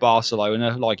briefly moved to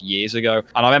Barcelona like years ago,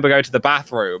 and I remember going to the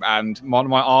bathroom and one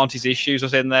of my auntie's issues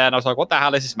was in there, and I was like, "What the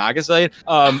hell is this magazine?"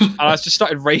 And I just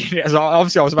started reading it.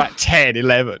 Obviously, I was about 10,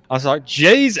 11. I was like,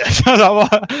 "Jesus!" I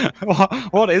was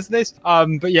like, what is this?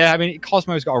 But yeah, I mean,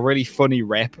 Cosmo's got a really funny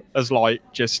rep as like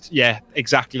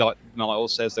exactly like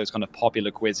Niles says, those kind of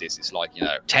popular quizzes. It's like,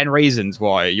 10 reasons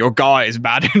why your guy is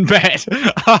bad in bed.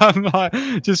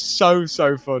 Just so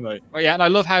funny. But yeah, and I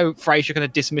love how Frasier kind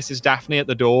of dismisses Daphne at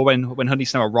the door when Honey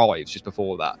Snow arrives just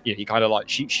before that. He kind of like,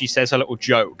 she says her little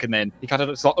joke and then he kind of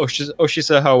just like ushers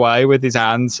her away with his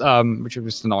hands, which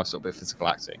was just a nice little bit of physical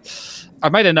acting.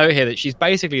 I've made a note here that she's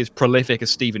basically as prolific as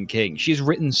Stephen King. She's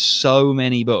written so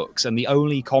many books, and the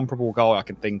only comparable guy I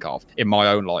can think of in my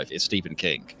own life is Stephen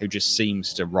King, who just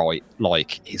seems to write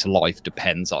like his life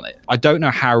depends on it. I don't know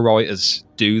how writers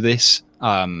do this.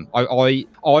 I've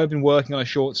been working on a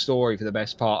short story for the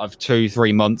best part of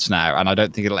 2-3 months now, and I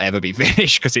don't think it'll ever be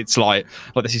finished because it's like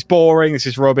this is boring, this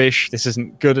is rubbish, this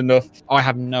isn't good enough. I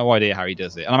have no idea how he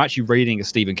does it, and I'm actually reading a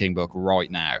Stephen King book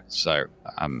right now, so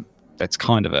that's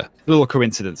kind of a little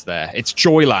coincidence there. It's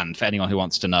Joyland for anyone who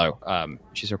wants to know,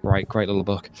 which is a great little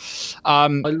book. I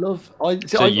find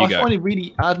it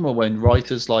really admirable when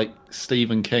writers like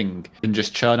Stephen King can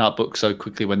just churn out books so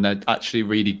quickly when they're actually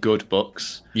really good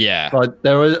books. Yeah. But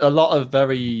there are a lot of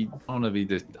very, I don't want to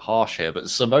be harsh here, but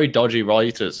some very dodgy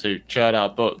writers who churn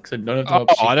out books and none of them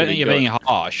I don't think you're being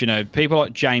harsh. People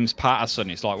like James Patterson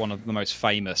is like one of the most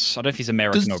famous. I don't know if he's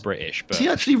American or British, but does he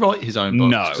actually write his own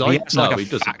books? No, he has like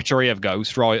a factory of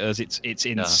ghostwriters. It's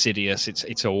insidious.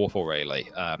 It's awful, really.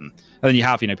 And then you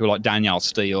have, people like Danielle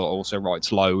Steele also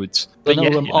writes loads.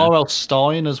 R.L.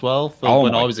 Stein as well.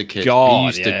 When I was a kid, he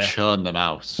used to churn them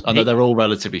out. I know they're all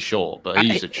relatively short, but he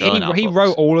used to churn out. He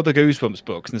wrote all of the Goosebumps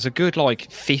books, and there's a good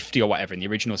 50 or whatever in the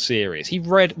original series. He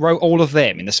wrote all of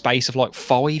them in the space of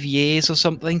 5 years or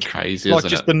something. Crazy, isn't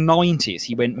just it? The 90s,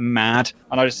 he went mad,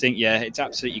 and I just think, it's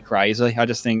absolutely crazy. I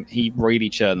just think he really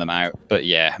churned them out. But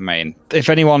yeah, I mean, if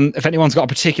anyone's got a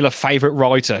particular favourite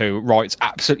writer who writes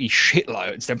absolutely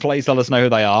shitloads, then please let us know who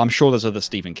they are. I'm sure there's other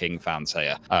Stephen King fans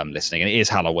here listening, and it is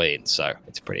Halloween, so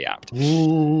it's pretty apt.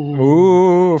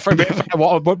 Ooh.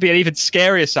 What would be an even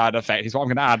scarier sound effect is what I'm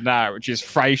going to add now, which is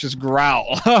Frasier's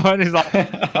growl. And he's like,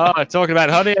 talking about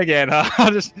honey again.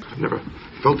 I've never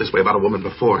felt this way about a woman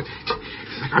before. It's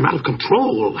like I'm out of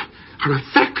control. Her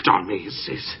effect on me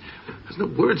there's no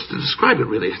words to describe it,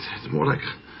 really. It's more like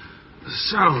a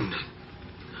sound.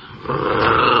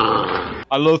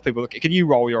 I love people. Can you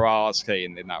roll your R's key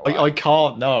in that way? I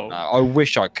can't, no. I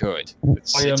wish I could.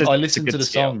 I listened to the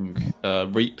song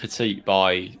Reet Petite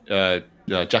by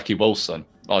Jackie Wilson.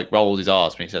 Rolls his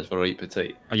R's when he says for Reet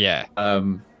Petite. Yeah.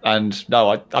 And no,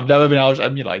 I've never been able to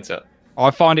emulate it.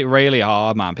 I find it really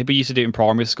hard, man. People used to do it in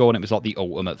primary school, and it was like the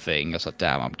ultimate thing. I was like,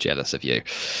 damn, I'm jealous of you.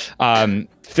 For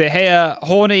here,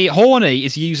 horny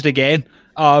is used again.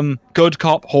 Good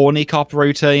cop, horny cop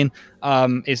routine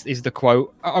is the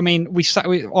quote. I mean,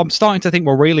 I'm starting to think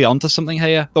we're really onto something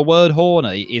here. The word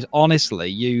horny is honestly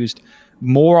used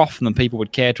more often than people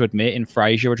would care to admit in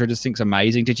Frasier, which I just think is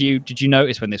amazing. Did you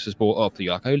notice when this was brought up that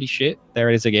you're like, holy shit, there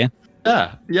it is again?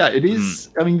 Yeah, it is.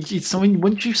 I mean, it's something,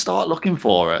 once you start looking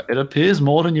for it, it appears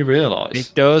more than you realise.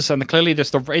 It does, and clearly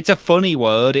it's a funny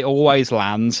word. It always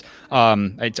lands.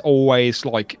 It's always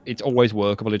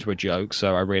workable into a joke.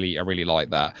 So I really like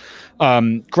that.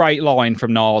 Great line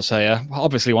from Niles here.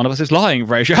 Obviously, one of us is lying,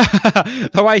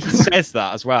 Frasier. The way he says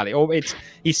that as well.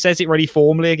 He says it really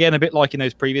formally again, a bit like in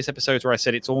those previous episodes where I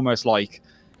said it's almost like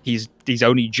he's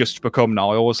only just become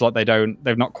Niles, like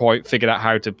they've not quite figured out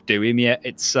how to do him yet.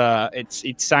 It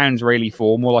sounds really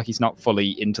formal, like he's not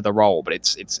fully into the role, but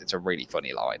it's a really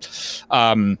funny line.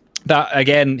 That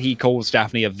again, he calls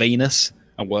Daphne a Venus,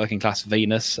 a working class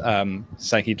Venus,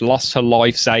 saying he'd lost her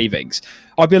life savings.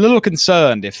 I'd be a little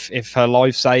concerned if her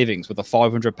life savings were the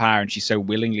 £500 she so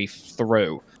willingly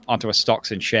threw onto a stocks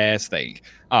and shares thing.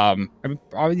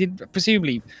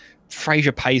 Presumably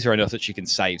Frasier pays her enough that she can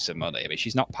save some money. I mean,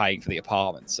 she's not paying for the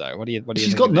apartment, so what do you?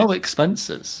 She's got no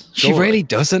expenses. She really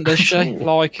doesn't, does she?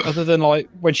 Like, other than like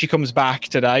when she comes back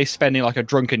today, spending like a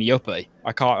drunken yuppie.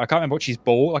 I can't remember what she's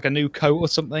bought, like a new coat or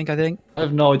something. I think. I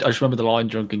have no idea. I just remember the line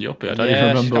 "drunken yuppie." I don't even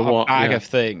remember she's got what a bag of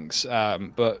things.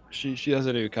 But she has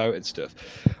a new coat and stuff.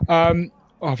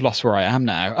 I've lost where I am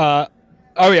now.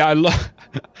 Oh yeah,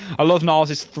 I love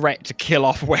Niles' threat to kill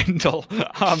off Wendell.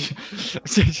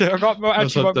 So I got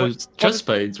actually those chest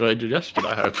pains were indigestion,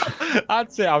 I hope.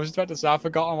 That's it. I was about to say I've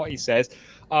forgotten what he says.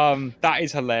 That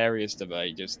is hilarious to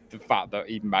me. Just the fact that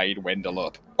he made Wendell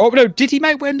up. Oh no, did he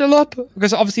make Wendell up?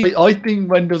 Because obviously, I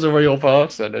think Wendell's a real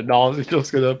person, and Niles is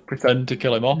just gonna pretend to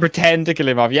kill him off.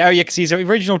 Yeah, because he's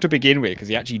original to begin with, because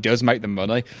he actually does make the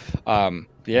money.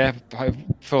 Yeah, I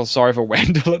feel sorry for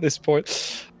Wendell at this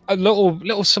point. A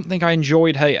little something I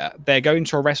enjoyed here. They're going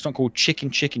to a restaurant called Chicken.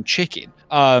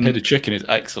 The chicken is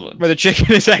excellent. Where the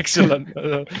chicken is excellent,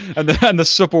 and the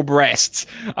supple breasts.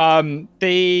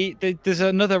 There's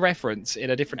another reference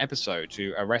in a different episode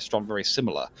to a restaurant very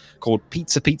similar called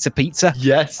Pizza.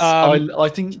 Yes, I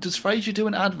think, does Frasier do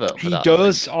an advert for that? He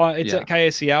does. It's at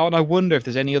KSCL, and I wonder if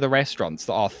there's any other restaurants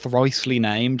that are thrisely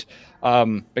named.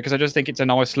 Because I just think it's a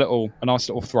nice little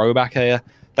throwback here.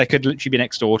 They could literally be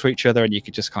next door to each other, and you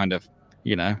could just kind of,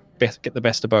 get the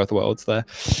best of both worlds there.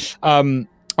 I've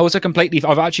made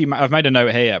a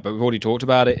note here, but we've already talked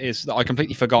about it, is that I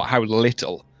completely forgot how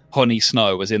little Honey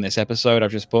Snow was in this episode.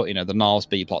 I've just put, the Niles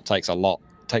B plot takes a lot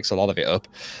of it up,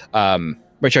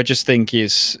 which I just think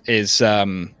is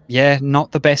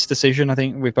not the best decision. I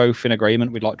think we're both in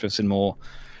agreement. We'd like to have seen more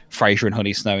Frasier and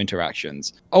Honey Snow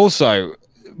interactions. Also,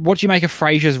 what do you make of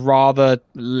Frasier's rather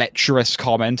lecherous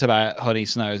comment about Honey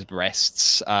Snow's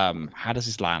breasts? How does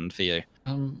this land for you?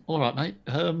 All right, mate.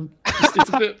 It's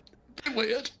a bit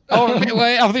weird. Oh,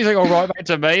 wait, I think it's all right back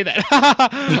to me then.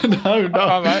 No.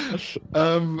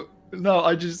 No,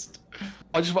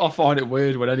 I find it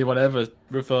weird when anyone ever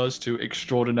refers to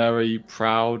extraordinary,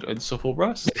 proud, and supple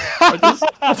breasts.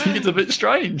 I think it's a bit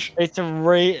strange. It's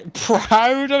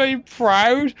proud. I mean,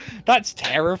 proud. That's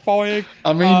terrifying.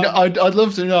 I mean, I'd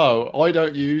love to know. I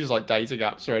don't use like dating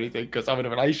apps or anything because I'm in a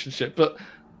relationship. But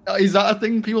is that a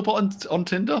thing people put on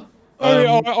Tinder?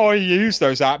 I use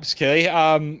those apps, Key,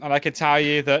 and I can tell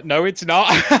you that no, it's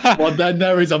not. Well, then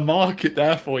there is a market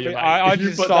there for you, mate. I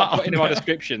just start putting in my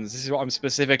descriptions. This is what I'm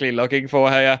specifically looking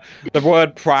for here. The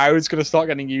word "proud" is going to start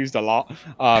getting used a lot.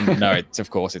 No,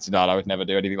 of course it's not. I would never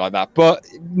do anything like that. But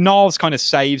Niles kind of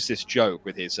saves this joke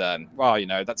with his,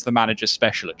 that's the manager's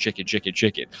special at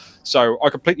Chicken. So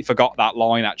I completely forgot that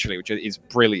line, actually, which is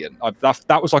brilliant.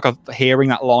 That was like hearing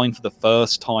that line for the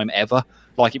first time ever.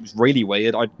 Like, it was really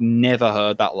weird. I'd never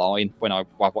heard that line when I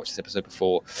watched this episode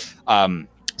before.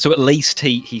 So at least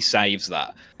he saves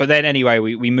that. But then anyway,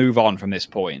 we move on from this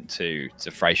point to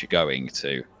Frasier going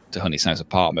to Honey Snow's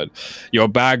apartment. Your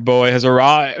bag boy has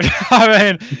arrived.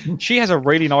 I mean, she has a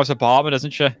really nice apartment,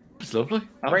 doesn't she? It's lovely,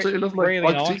 absolutely lovely. Really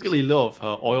I particularly love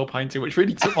her oil painting, which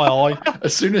really took my eye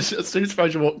as soon as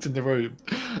Frasier walked in the room.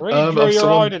 Really drew your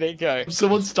eye, did it go?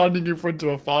 Someone standing in front of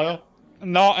a fire.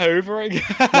 Not hoovering.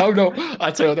 No. I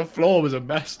tell you, the floor was a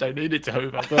mess. They needed to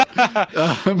hoover.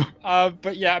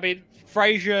 But yeah, I mean,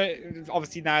 Frasier,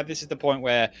 obviously now this is the point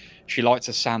where she lights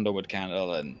a sandalwood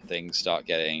candle and things start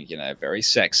getting, very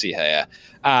sexy here.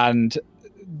 And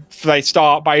they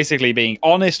start basically being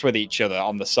honest with each other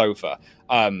on the sofa.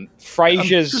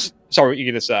 Frasier's... Sorry, what are you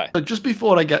going to say? So just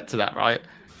before I get to that, right?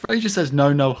 Frasier says,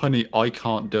 no, honey, I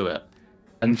can't do it.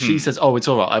 And she says, oh, it's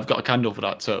all right. I've got a candle for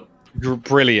that too.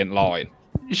 Brilliant line.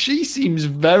 She seems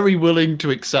very willing to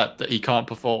accept that he can't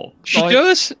perform. She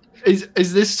does.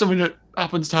 Is this something that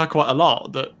happens to her quite a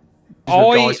lot? That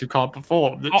with guys who can't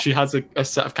perform. That she has a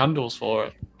set of candles for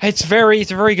it. It's a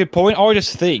very good point. I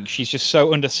just think she's just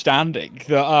so understanding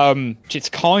that it's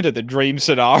kind of the dream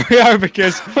scenario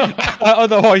because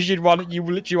otherwise you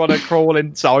literally want to crawl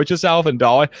inside yourself and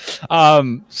die.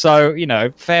 So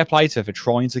fair play to her for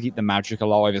trying to keep the magic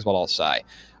alive is what I'll say.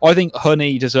 I think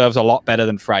Honey deserves a lot better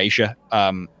than Frasier.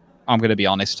 I'm going to be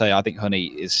honest here. I think Honey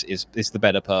is the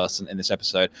better person in this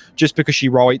episode just because she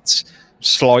writes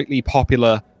slightly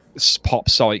popular pop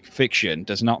psych fiction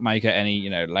does not make her any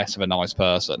less of a nice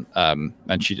person.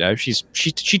 And she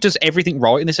does everything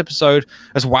right in this episode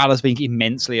as well as being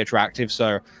immensely attractive.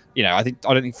 So I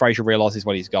don't think Frasier realizes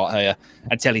what he's got here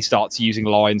until he starts using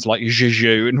lines like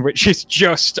jejune, which is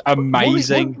just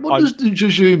amazing. What does the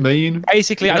jejune mean?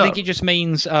 Basically, I think it just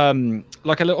means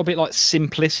like a little bit like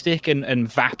simplistic and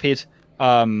vapid.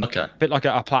 Okay. A bit like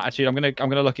a platitude. I'm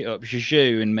gonna look it up.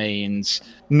 Jejune means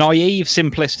naive,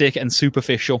 simplistic, and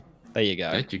superficial. There you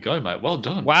go. There you go, mate. Well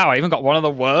done. Wow, I even got one of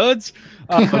the words.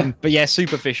 But yeah,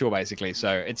 superficial basically.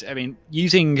 So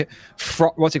using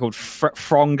what's it called,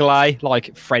 franglais,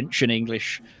 like French and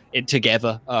English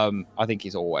together. I think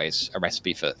is always a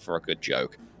recipe for a good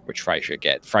joke, which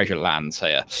Frasier lands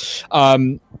here.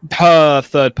 Her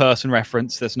third person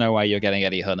reference, there's no way you're getting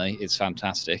Eddie Honey, is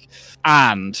fantastic.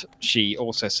 And she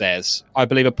also says, I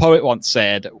believe a poet once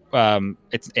said,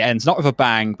 it ends not with a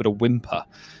bang, but a whimper.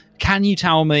 Can you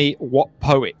tell me what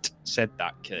poet said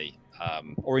that, Key?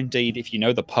 Or indeed, if you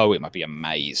know the poem, I'd be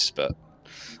amazed, but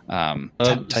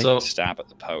take a stab at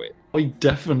the poet. I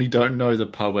definitely don't know the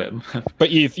poem.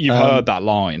 But you've heard that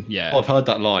line, yeah. I've heard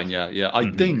that line, yeah. I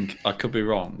think I could be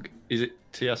wrong. Is it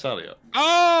T.S. Eliot?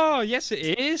 Oh, yes,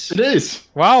 it is. It is.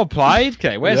 Well played,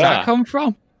 Kay. Where's that come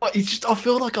from? It's just, I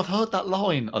feel like I've heard that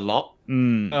line a lot.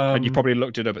 And you probably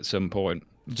looked it up at some point,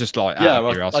 just like out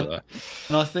of curiosity.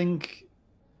 And I think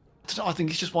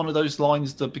it's just one of those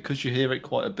lines that because you hear it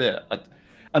quite a bit.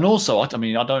 And also, I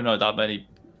mean, I don't know that many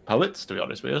poets, to be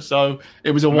honest with you, so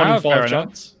it was a 1 in 5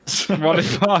 chance. 1 in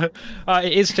 5.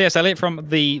 It is T.S. Eliot from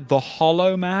the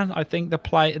Hollow Man, I think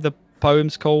the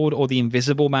poem's called, or the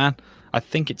Invisible Man. I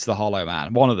think it's the Hollow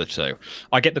Man, one of the two.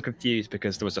 I get them confused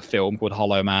because there was a film called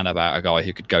Hollow Man about a guy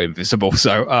who could go invisible,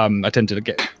 so I tend to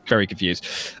get very confused.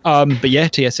 But yeah,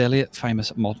 T.S. Eliot,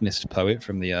 famous modernist poet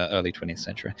from the early 20th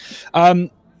century.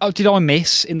 Did I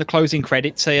miss in the closing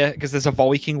credits here, because there's a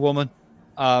Viking woman?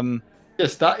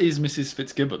 Yes, that is Mrs.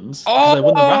 Fitzgibbons. Oh, they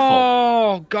won the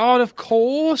raffle. God, of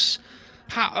course.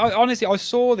 Honestly, I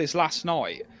saw this last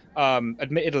night.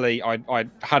 Admittedly, I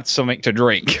had something to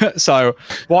drink, so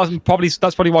that's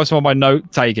probably why some of my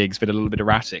note taking's been a little bit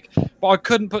erratic. But I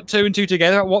couldn't put two and two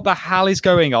together. What the hell is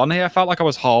going on here? I felt like I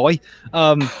was high.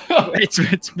 It's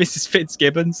Mrs.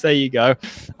 Fitzgibbons. There you go.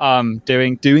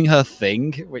 Doing her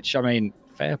thing, which I mean,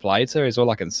 fair play to her is all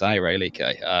I can say, really.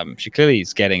 Kay. She clearly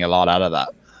is getting a lot out of that.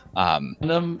 I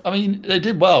mean, they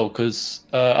did well because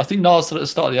I think Niles said at the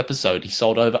start of the episode he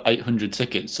sold over 800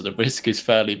 tickets, so the risk is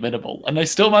fairly minimal, and they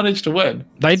still managed to win.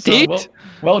 They did.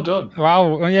 Well done.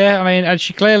 Wow. Yeah. I mean, and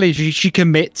she clearly she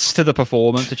commits to the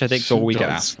performance, which I think is all we can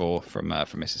ask for from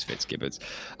Mrs. Fitzgibbons.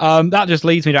 That just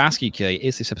leads me to ask you, Kay,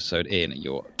 is this episode in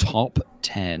your top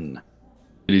 10?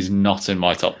 It is not in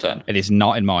my top 10. It is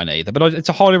not in mine either, but it's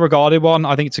a highly regarded one.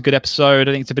 I think it's a good episode.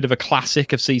 I think it's a bit of a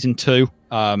classic of season 2.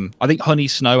 I think Honey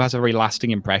Snow has a very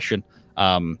lasting impression,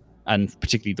 and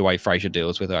particularly the way Frasier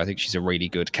deals with her. I think she's a really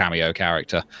good cameo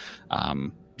character. So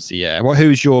yeah,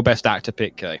 who's your best actor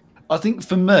pick, Kay? I think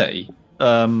for me,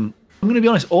 I'm going to be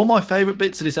honest, all my favourite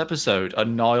bits of this episode are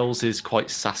Niles' quite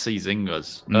sassy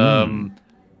zingers.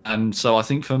 And so I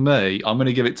think for me, I'm going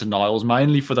to give it to Niles,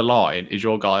 mainly for the line, is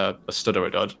your guy a stud or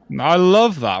a dud? I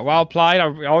love that. Well played.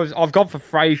 I've gone for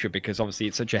Frasier because obviously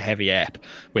it's such a heavy ep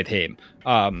with him.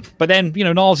 But then,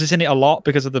 Niles is in it a lot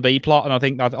because of the B plot, and I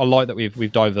think I like that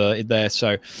we've diverted there.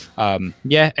 So,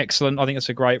 yeah, excellent. I think it's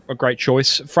a great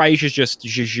choice. Frasier's just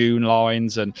jejune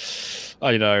lines, and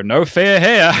no fear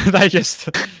here.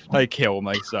 they kill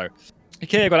me. So.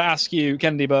 Okay, I've got to ask you,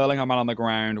 Kennedy Burling, our man on the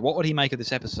ground, what would he make of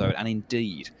this episode? And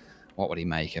indeed, what would he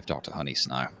make of Dr. Honey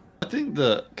Snow? I think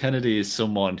that Kennedy is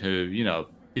someone who,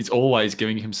 is always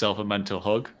giving himself a mental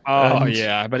hug. Oh,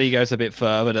 yeah, but he goes a bit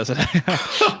further, doesn't he?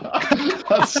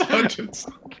 That's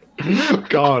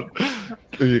God.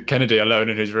 Kennedy alone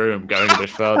in his room going a bit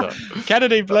further.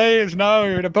 Kennedy, please, no,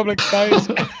 you're in a public space.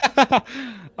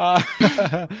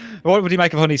 What would he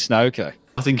make of Honey Snoker?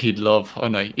 I think he'd love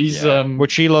Honey. He's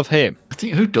Would she love him? I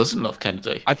think who doesn't love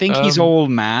Kennedy? I think he's all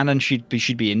man, and she'd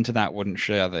be into that, wouldn't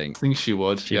she? I think. I think she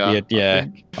would. I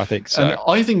think so. And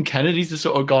I think Kennedy's the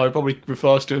sort of guy who probably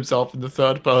refers to himself in the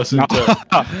third person.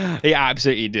 He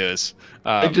absolutely does.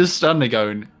 They just stand there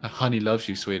going, "Honey loves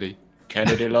you, sweetie.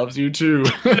 Kennedy loves you too.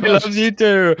 Kennedy loves you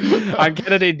too." And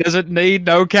Kennedy doesn't need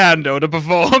no candle to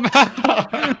perform.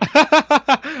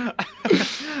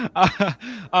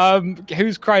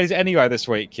 Who's crazy anyway this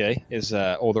week, Key, is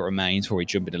all that remains before we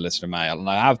jump into listener mail. And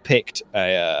I have picked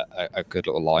a good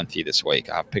little line for you this week.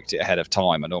 I have picked it ahead of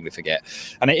time. I normally forget.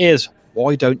 And it is,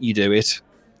 why don't you do it?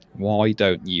 Why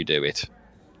don't you do it?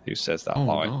 Who says that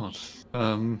line?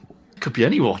 God. Could be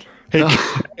anyone.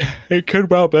 It could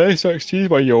well be, so excuse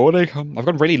my yawning. I've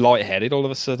gone really lightheaded all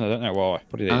of a sudden. I don't know why.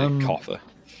 What did it cough?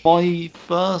 My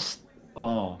first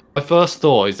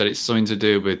thought is that it's something to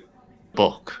do with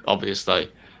book,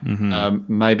 obviously.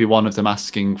 Mm-hmm. Maybe one of them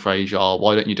asking Frasier,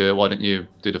 why don't you do it? Why don't you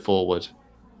do the forward?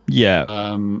 Yeah.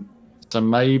 So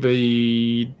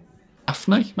maybe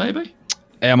Daphne, maybe?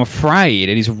 I'm afraid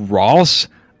it is Roz.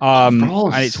 And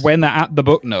it's when they're at the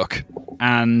Book Nook.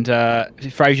 And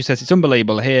Frasier says, it's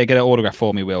unbelievable. Here, get an autograph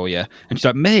for me, will you? And she's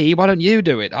like, me? Why don't you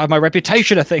do it? I have my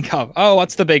reputation to think of. Oh,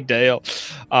 what's the big deal?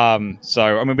 So,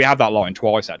 I mean, we have that line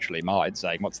twice, actually. Martin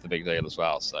saying, what's the big deal as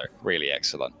well? So, really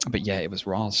excellent. But yeah, it was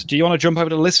Roz. Do you want to jump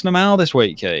over to listener mail this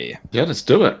week, Key? Yeah, let's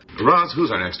do it. Roz, who's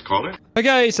our next caller?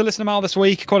 Okay, so listener mail this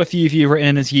week. Quite a few of you have written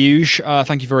in as usual.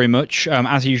 Thank you very much.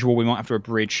 As usual, we might have to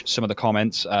abridge some of the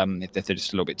comments if they're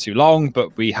just a little bit too long,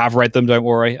 but we have read them, don't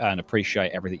worry, and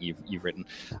appreciate everything you've written.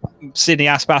 Sydney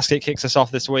Ass Basket kicks us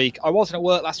off this week. I wasn't at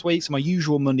work last week, so my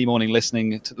usual Monday morning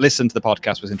listen to the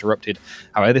podcast was interrupted.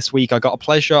 However, this week I got a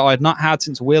pleasure I had not had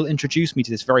since Will introduced me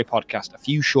to this very podcast a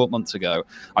few short months ago.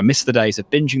 I missed the days of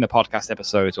binging the podcast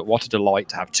episodes, but what a delight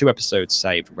to have 2 episodes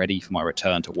saved ready for my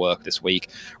return to work this week.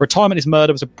 Retirement is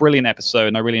Murder was a brilliant episode,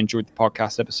 and I really enjoyed the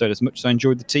podcast episode as much as I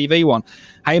enjoyed the TV one.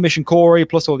 Hamish and Corey,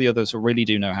 plus all the others, really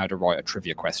do know how to write a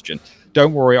trivia question.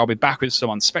 Don't worry, I'll be back with some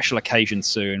on special occasions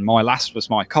soon. My last was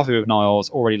my Coffee with Niles.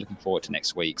 Already looking forward to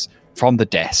next week's. From the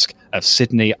desk of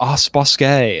Sydney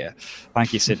Arsbosque.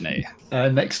 Thank you, Sydney.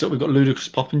 Next up, we've got Ludicrous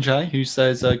Popinjay, who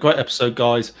says, great episode,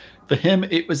 guys. For him,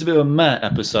 it was a bit of a meh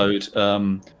episode.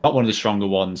 Not one of the stronger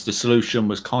ones. The solution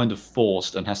was kind of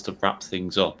forced and has to wrap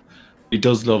things up. He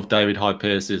does love David Hyde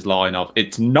Pierce's line of,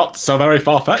 it's not so very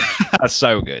far-fetched. That's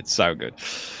so good, so good.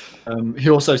 He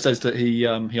also says that he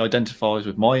identifies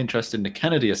with my interest in the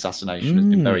Kennedy assassination, has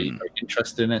been very, very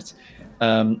interested in it,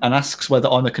 and asks whether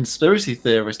I'm a conspiracy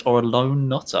theorist or a lone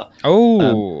nutter.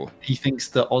 He thinks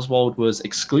that Oswald was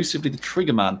exclusively the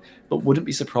trigger man, but wouldn't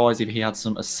be surprised if he had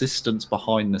some assistance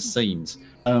behind the scenes.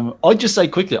 I'd just say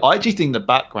quickly, I actually think the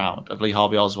background of Lee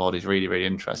Harvey Oswald is really, really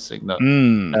interesting.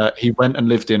 That he went and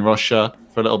lived in Russia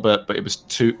for a little bit, but it was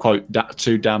too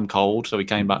damn cold, so he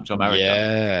came back to America.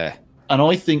 Yeah. And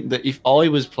I think that if I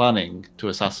was planning to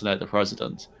assassinate the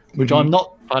president, which I'm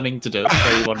not planning to do,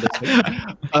 I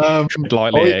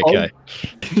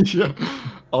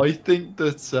think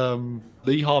that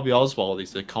Lee Harvey Oswald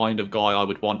is the kind of guy I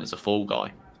would want as a fall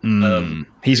guy.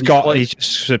 He's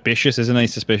just suspicious, isn't he?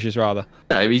 Suspicious, rather.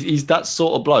 Yeah, he's that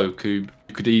sort of bloke who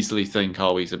you could easily think,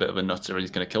 oh, he's a bit of a nutter and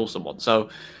he's going to kill someone. So,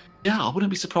 yeah, I wouldn't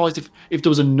be surprised if there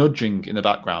was a nudging in the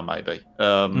background, maybe.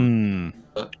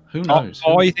 But who knows?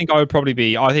 I think I would probably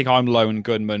be. I think I'm lone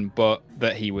gunman, but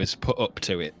that he was put up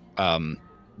to it.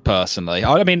 Personally,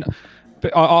 I mean,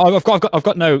 I've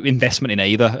got no investment in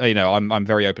either. You know, I'm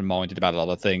very open-minded about a lot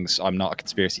of things. I'm not a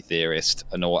conspiracy theorist,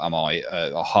 nor am I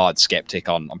a hard skeptic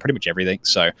on pretty much everything.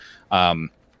 So,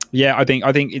 yeah, I think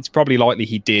it's probably likely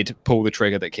he did pull the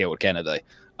trigger that killed Kennedy,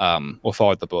 or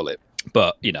fired the bullet.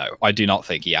 But you know, I do not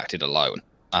think he acted alone.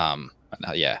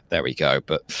 Yeah, there we go.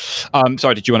 But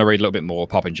sorry, did you want to read a little bit more,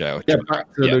 Popinjay? Yeah,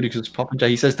 back to the ludicrous Popinjay.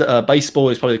 He says that baseball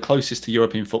is probably the closest to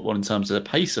European football in terms of the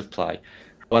pace of play.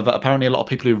 However, apparently a lot of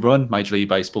people who run Major League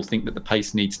Baseball think that the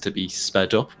pace needs to be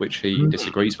sped up, which he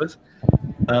disagrees with.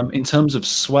 In terms of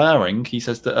swearing, he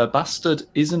says that bastard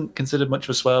isn't considered much of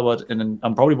a swear word and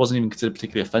probably wasn't even considered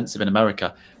particularly offensive in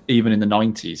America, even in the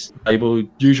 90s. They will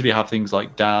usually have things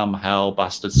like damn, hell,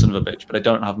 bastard, son of a bitch, but they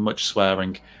don't have much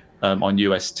swearing on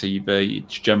US TV.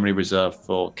 It's generally reserved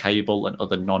for cable and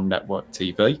other non-network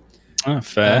TV. Oh,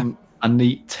 fair. And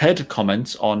the Ted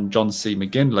comment on John C.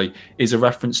 McGinley is a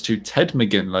reference to Ted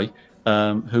McGinley,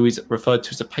 who is referred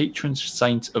to as a patron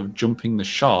saint of jumping the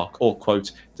shark, or,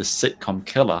 quote, the sitcom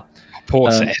killer.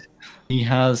 Poor Ted. He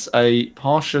has a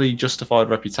partially justified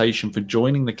reputation for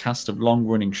joining the cast of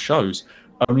long-running shows,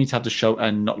 only to have the show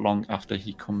end not long after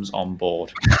he comes on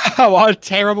board. What a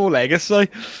terrible legacy.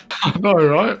 I know,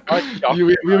 right?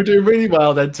 We were doing really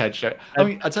well then, Ted. I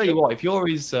mean, I tell you what, if you're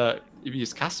his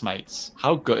castmates,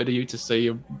 how gutted are you to see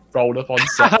him roll up on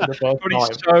set for the first time?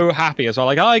 He's so happy as well.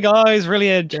 Like, hi guys, really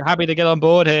happy to get on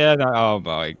board here. And, oh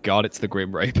my god, it's the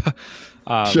Grim Reaper.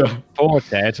 Sure. Poor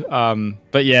Ted.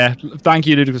 But yeah, thank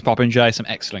you, Ludicrous Popinjay. Some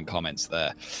excellent comments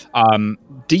there.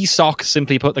 DSock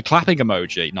simply put the clapping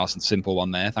emoji. Nice and simple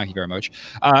one there. Thank you very much.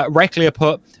 Reclia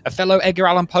put, a fellow Edgar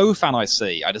Allan Poe fan I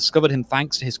see. I discovered him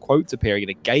thanks to his quotes appearing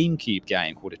in a GameCube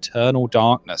game called Eternal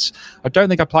Darkness. I don't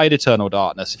think I played Eternal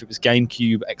Darkness. If it was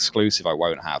GameCube exclusive, I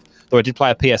won't have. Though I did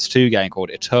play a PS2 game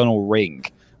called Eternal Ring,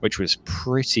 which was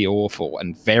pretty awful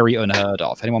and very unheard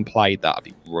of. If anyone played that, I'd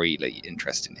be really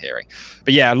interested in hearing.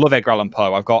 But yeah, I love Edgar Allan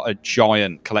Poe. I've got a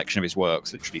giant collection of his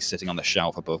works literally sitting on the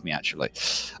shelf above me, actually.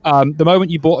 The moment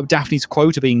you brought up Daphne's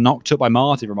quota being knocked up by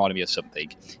Marty reminded me of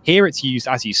something. Here it's used,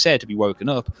 as you said, to be woken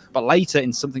up, but later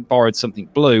in Something Borrowed, Something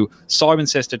Blue, Simon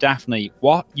says to Daphne,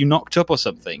 what? You knocked up or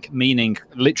something? Meaning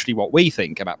literally what we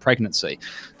think about pregnancy.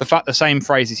 The fact the same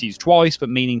phrase is used twice, but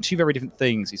meaning two very different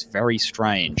things is very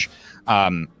strange.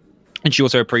 And she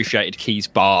also appreciated Key's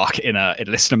bark in a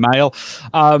listener mail.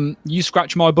 You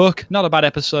Scratch My Book, not a bad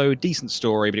episode, decent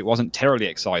story, but it wasn't terribly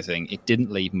exciting. It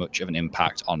didn't leave much of an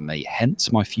impact on me,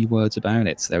 hence my few words about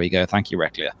it. There we go. Thank you,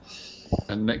 Reclia.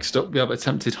 And next up, we have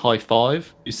Attempted High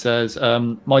Five, who says,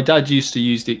 my dad used to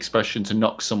use the expression to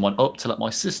knock someone up to let my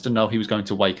sister know he was going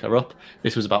to wake her up.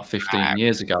 This was about 15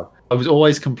 years ago. I was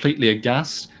always completely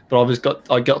aghast, but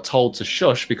I got told to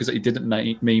shush because it didn't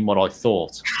mean what I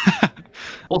thought.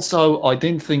 Also, I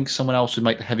didn't think someone else would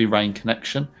make the Heavy Rain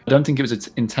connection. I don't think it was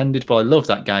intended, but I love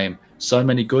that game. So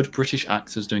many good British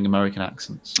actors doing American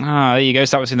accents. There you go.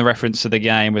 So that was in the reference to the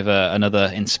game with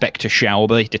another Inspector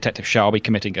Shelby, Detective Shelby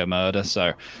committing a murder.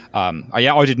 So,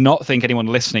 I did not think anyone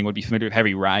listening would be familiar with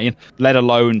Heavy Rain, let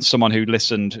alone someone who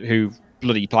listened who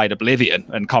bloody played Oblivion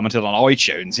and commented on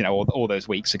iTunes, all those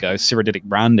weeks ago, Cyrodiilic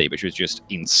Brandy, which was just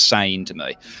insane to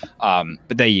me.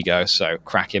 But there you go. So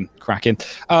cracking.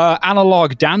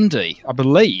 Analog Dandy, I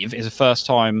believe, is a first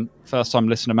time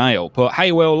listener mail. But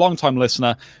hey, Will, long time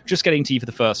listener, just getting to you for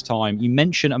the first time. You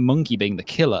mention a monkey being the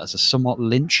killer as a somewhat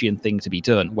Lynchian thing to be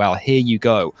done. Well, here you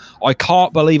go. I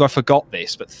can't believe I forgot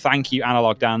this, but thank you,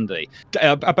 Analog Dandy.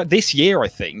 But this year, I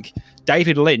think,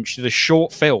 David Lynch did a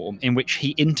short film in which he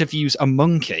interviews a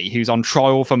monkey who's on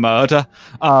trial for murder,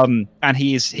 and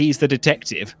he's the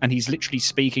detective, and he's literally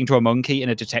speaking to a monkey in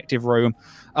a detective room.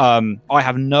 I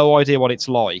have no idea what it's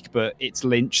like, but it's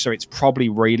Lynch, so it's probably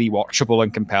really watchable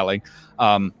and compelling.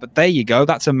 But there you go.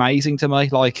 That's amazing to me.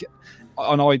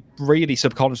 And I really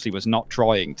subconsciously was not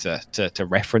trying to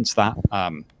reference that.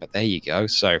 But there you go.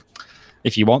 So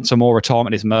if you want some more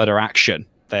Retirement is Murder action,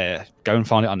 go and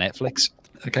find it on Netflix.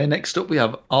 Okay, next up we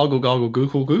have Argle Gargle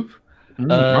Google Goop.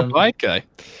 Okay.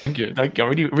 Thank you.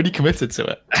 Really committed to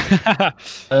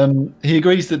it. He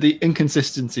agrees that the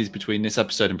inconsistencies between this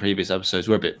episode and previous episodes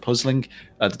were a bit puzzling.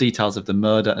 The details of the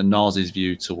murder and Nars's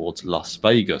view towards Las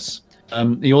Vegas.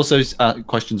 He also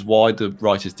questions why the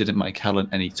writers didn't make Helen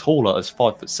any taller, as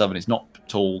 5'7" is not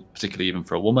tall, particularly even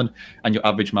for a woman, and your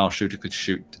average male shooter could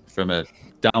shoot from a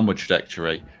downward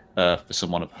trajectory for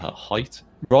someone of her height.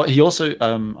 Right. He also,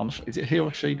 I'm not sure, is it he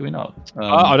or she? Do we know?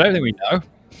 I don't think we know.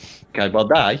 Okay, well,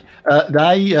 they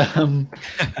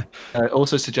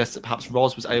also suggest that perhaps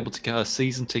Roz was able to get her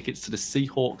season tickets to the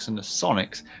Seahawks and the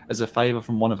Sonics as a favour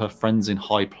from one of her friends in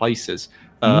high places,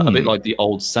 a bit like the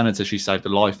old senator she saved the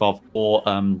life of, or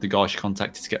the guy she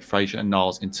contacted to get Frasier and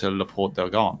Niles into La Porte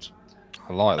d'Argent.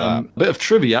 I like that. A bit of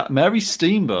trivia: Mary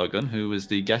Steenburgen, who was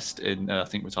the guest in I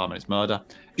think Retirement is Murder,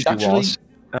 is actually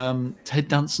Ted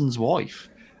Danson's wife.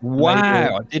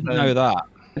 Wow, I didn't know that.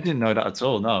 I didn't know that at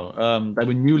all, no. They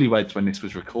were newlyweds when this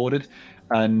was recorded,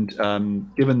 and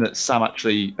given that Sam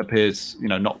actually appears,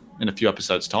 not in a few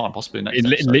episodes' time, possibly next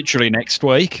episode, literally next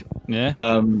week, yeah.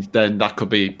 Then that could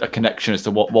be a connection as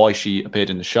to why she appeared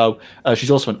in the show.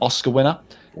 She's also an Oscar winner.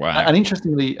 Wow. And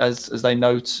interestingly, as they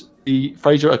note, the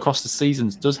Frasier across the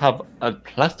seasons does have a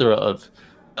plethora of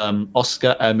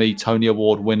Oscar, Emmy, Tony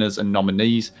Award winners and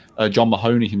nominees. John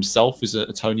Mahoney himself is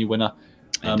a Tony winner.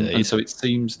 And so it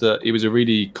seems that it was a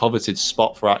really coveted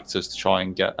spot for actors to try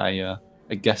and get a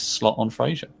guest slot on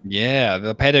Frasier. Yeah,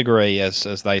 the pedigree, as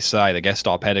they say, the guest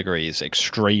star pedigree is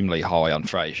extremely high on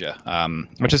Frasier.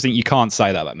 I just think you can't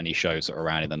say that about many shows that were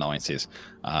around in the 90s.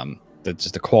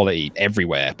 Just the quality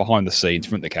everywhere, behind the scenes,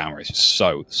 front of the camera, is just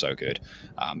so good.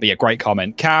 But yeah, great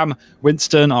comment. Cam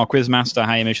Winston, our quizmaster,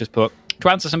 Hamish, has put, To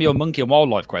answer some of your monkey and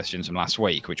wildlife questions from last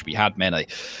week, which we had many,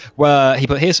 where he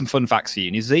put, here's some fun facts for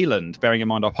you. New Zealand, bearing in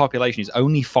mind our population is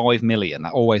only 5 million,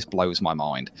 that always blows my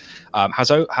mind, has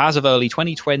of early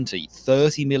 2020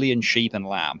 30 million sheep and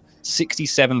lamb,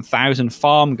 67,000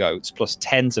 farm goats, plus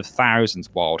tens of thousands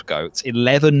wild goats,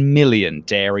 11 million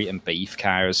dairy and beef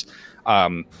cows,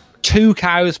 2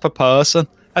 cows per person.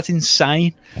 That's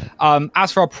insane.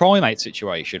 As for our primate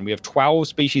situation, we have 12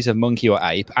 species of monkey or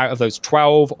ape. Out of those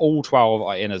 12, all 12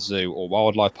 are in a zoo or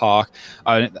wildlife park.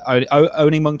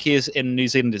 Owning monkeys in New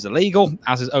Zealand is illegal,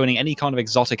 as is owning any kind of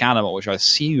exotic animal, which I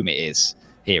assume it is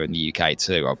here in the UK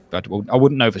too. I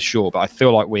wouldn't know for sure, but I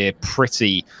feel like we're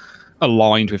pretty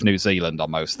aligned with New Zealand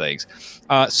on most things.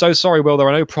 So sorry, Will, there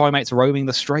are no primates roaming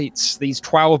the streets. These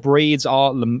 12 breeds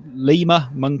are lemur,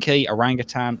 monkey,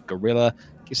 orangutan, gorilla.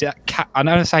 You see that? I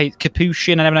know how to say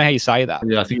capuchin. I never know how you say that.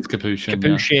 Yeah, I think it's capuchin.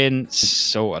 Capuchin. Yeah.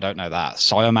 So I don't know that.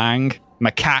 Siamang,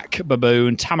 macaque,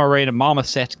 baboon, tamarin,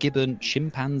 marmoset, gibbon,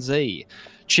 chimpanzee.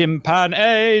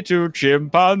 Chimpanzee to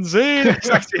chimpanzee.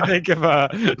 Exactly. Think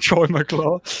of Troy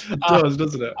McClure. It does,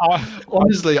 doesn't it?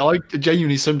 Honestly, I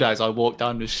genuinely some days I walk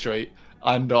down the street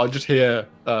and I just hear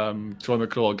Troy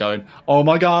McClure going, "Oh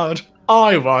my God,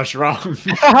 I was wrong."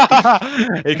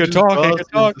 He could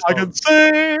talk, I can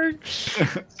sing.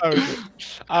 So good.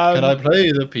 Can I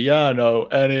play the piano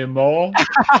anymore?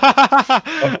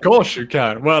 Of course you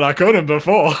can. Well, I couldn't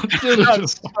before.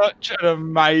 That's such an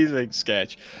amazing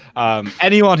sketch.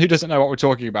 Anyone who doesn't know what we're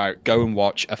talking about, go and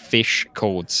watch A Fish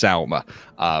Called Selma.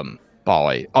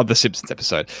 On the Simpsons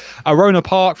episode. Arona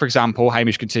Park, for example,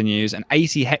 Hamish continues, an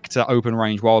 80-hectare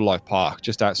open-range wildlife park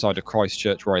just outside of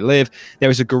Christchurch, where I live. There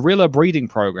is a gorilla breeding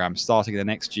program starting the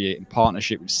next year in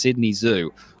partnership with Sydney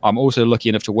Zoo. I'm also lucky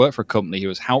enough to work for a company who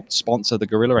has helped sponsor the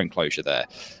gorilla enclosure there.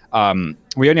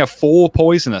 We only have 4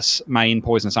 main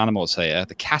poisonous animals here: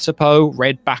 the katapo,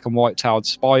 red back and white-tailed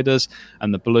spiders,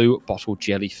 and the blue bottle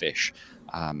jellyfish.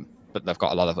 But they've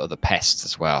got a lot of other pests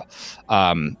as well.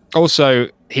 Also,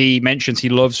 he mentions he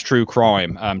loves true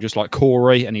crime, just like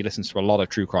Corey, and he listens to a lot of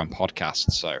true crime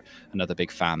podcasts. So another big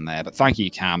fan there. But thank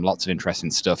you, Cam. Lots of interesting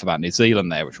stuff about New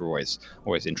Zealand there, which we're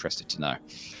always interested to know.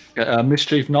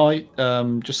 Mischief Night,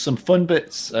 just some fun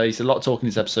bits. He said a lot of talk in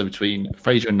this episode between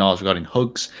Fraser and Niles regarding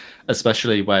hugs,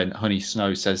 especially when Honey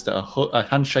Snow says that a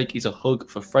handshake is a hug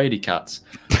for Frady cats.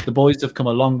 The boys have come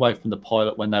a long way from the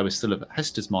pilot when they were still of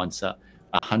Hester's mindset.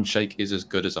 A handshake is as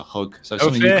good as a hug. So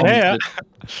something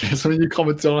you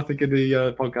commented on, I think, in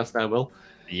the podcast there, Will.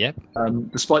 Yep.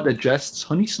 Despite their jests,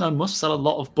 Honey Snow must sell a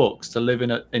lot of books to live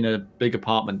in a big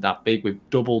apartment that big with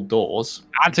double doors.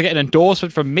 And to get an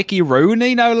endorsement from Mickey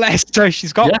Rooney, no less. So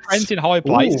she's got friends in high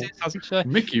places, hasn't she?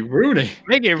 Mickey Rooney.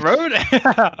 Mickey Rooney.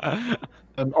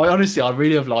 I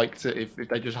really have liked it if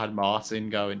they just had Martin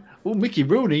going, "Oh, Mickey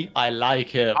Rooney, I like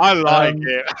him. I like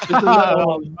it." Just a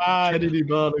little Kennedy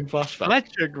Burling flashback.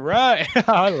 Fletcher Gray.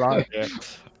 I like it.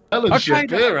 Ellen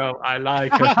Shapiro, I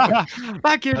like him.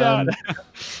 Thank you, Dad.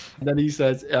 Then he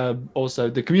says, also,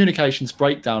 the communications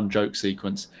breakdown joke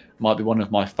sequence might be one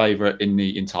of my favourite in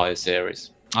the entire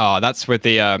series. Oh, that's with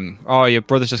the your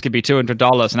brother's just giving me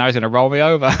 $200, now he's going to roll me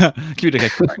over.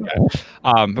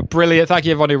 But brilliant. Thank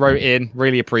you, everyone who wrote in.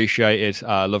 Really appreciated.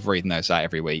 Love reading those out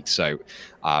every week. So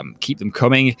keep them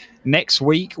coming. Next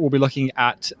week, we'll be looking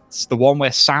at the one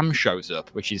where Sam shows up,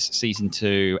 which is season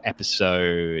 2,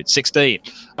 episode 16.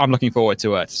 I'm looking forward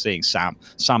to seeing Sam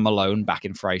Malone back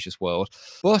in Frasier's world.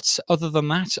 But other than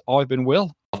that, I've been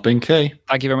Will. I've been Key.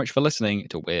 Thank you very much for listening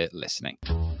to We're Listening.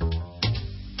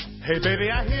 Hey baby,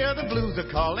 I hear the blues are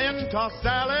calling, tossed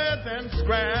salads and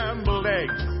scrambled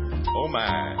eggs. Oh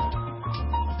my.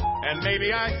 And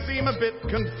maybe I seem a bit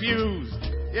confused.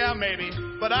 Yeah, maybe,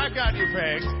 but I got you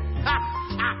pegged.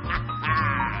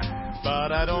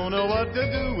 But I don't know what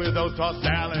to do with those tossed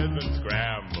salads and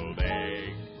scrambled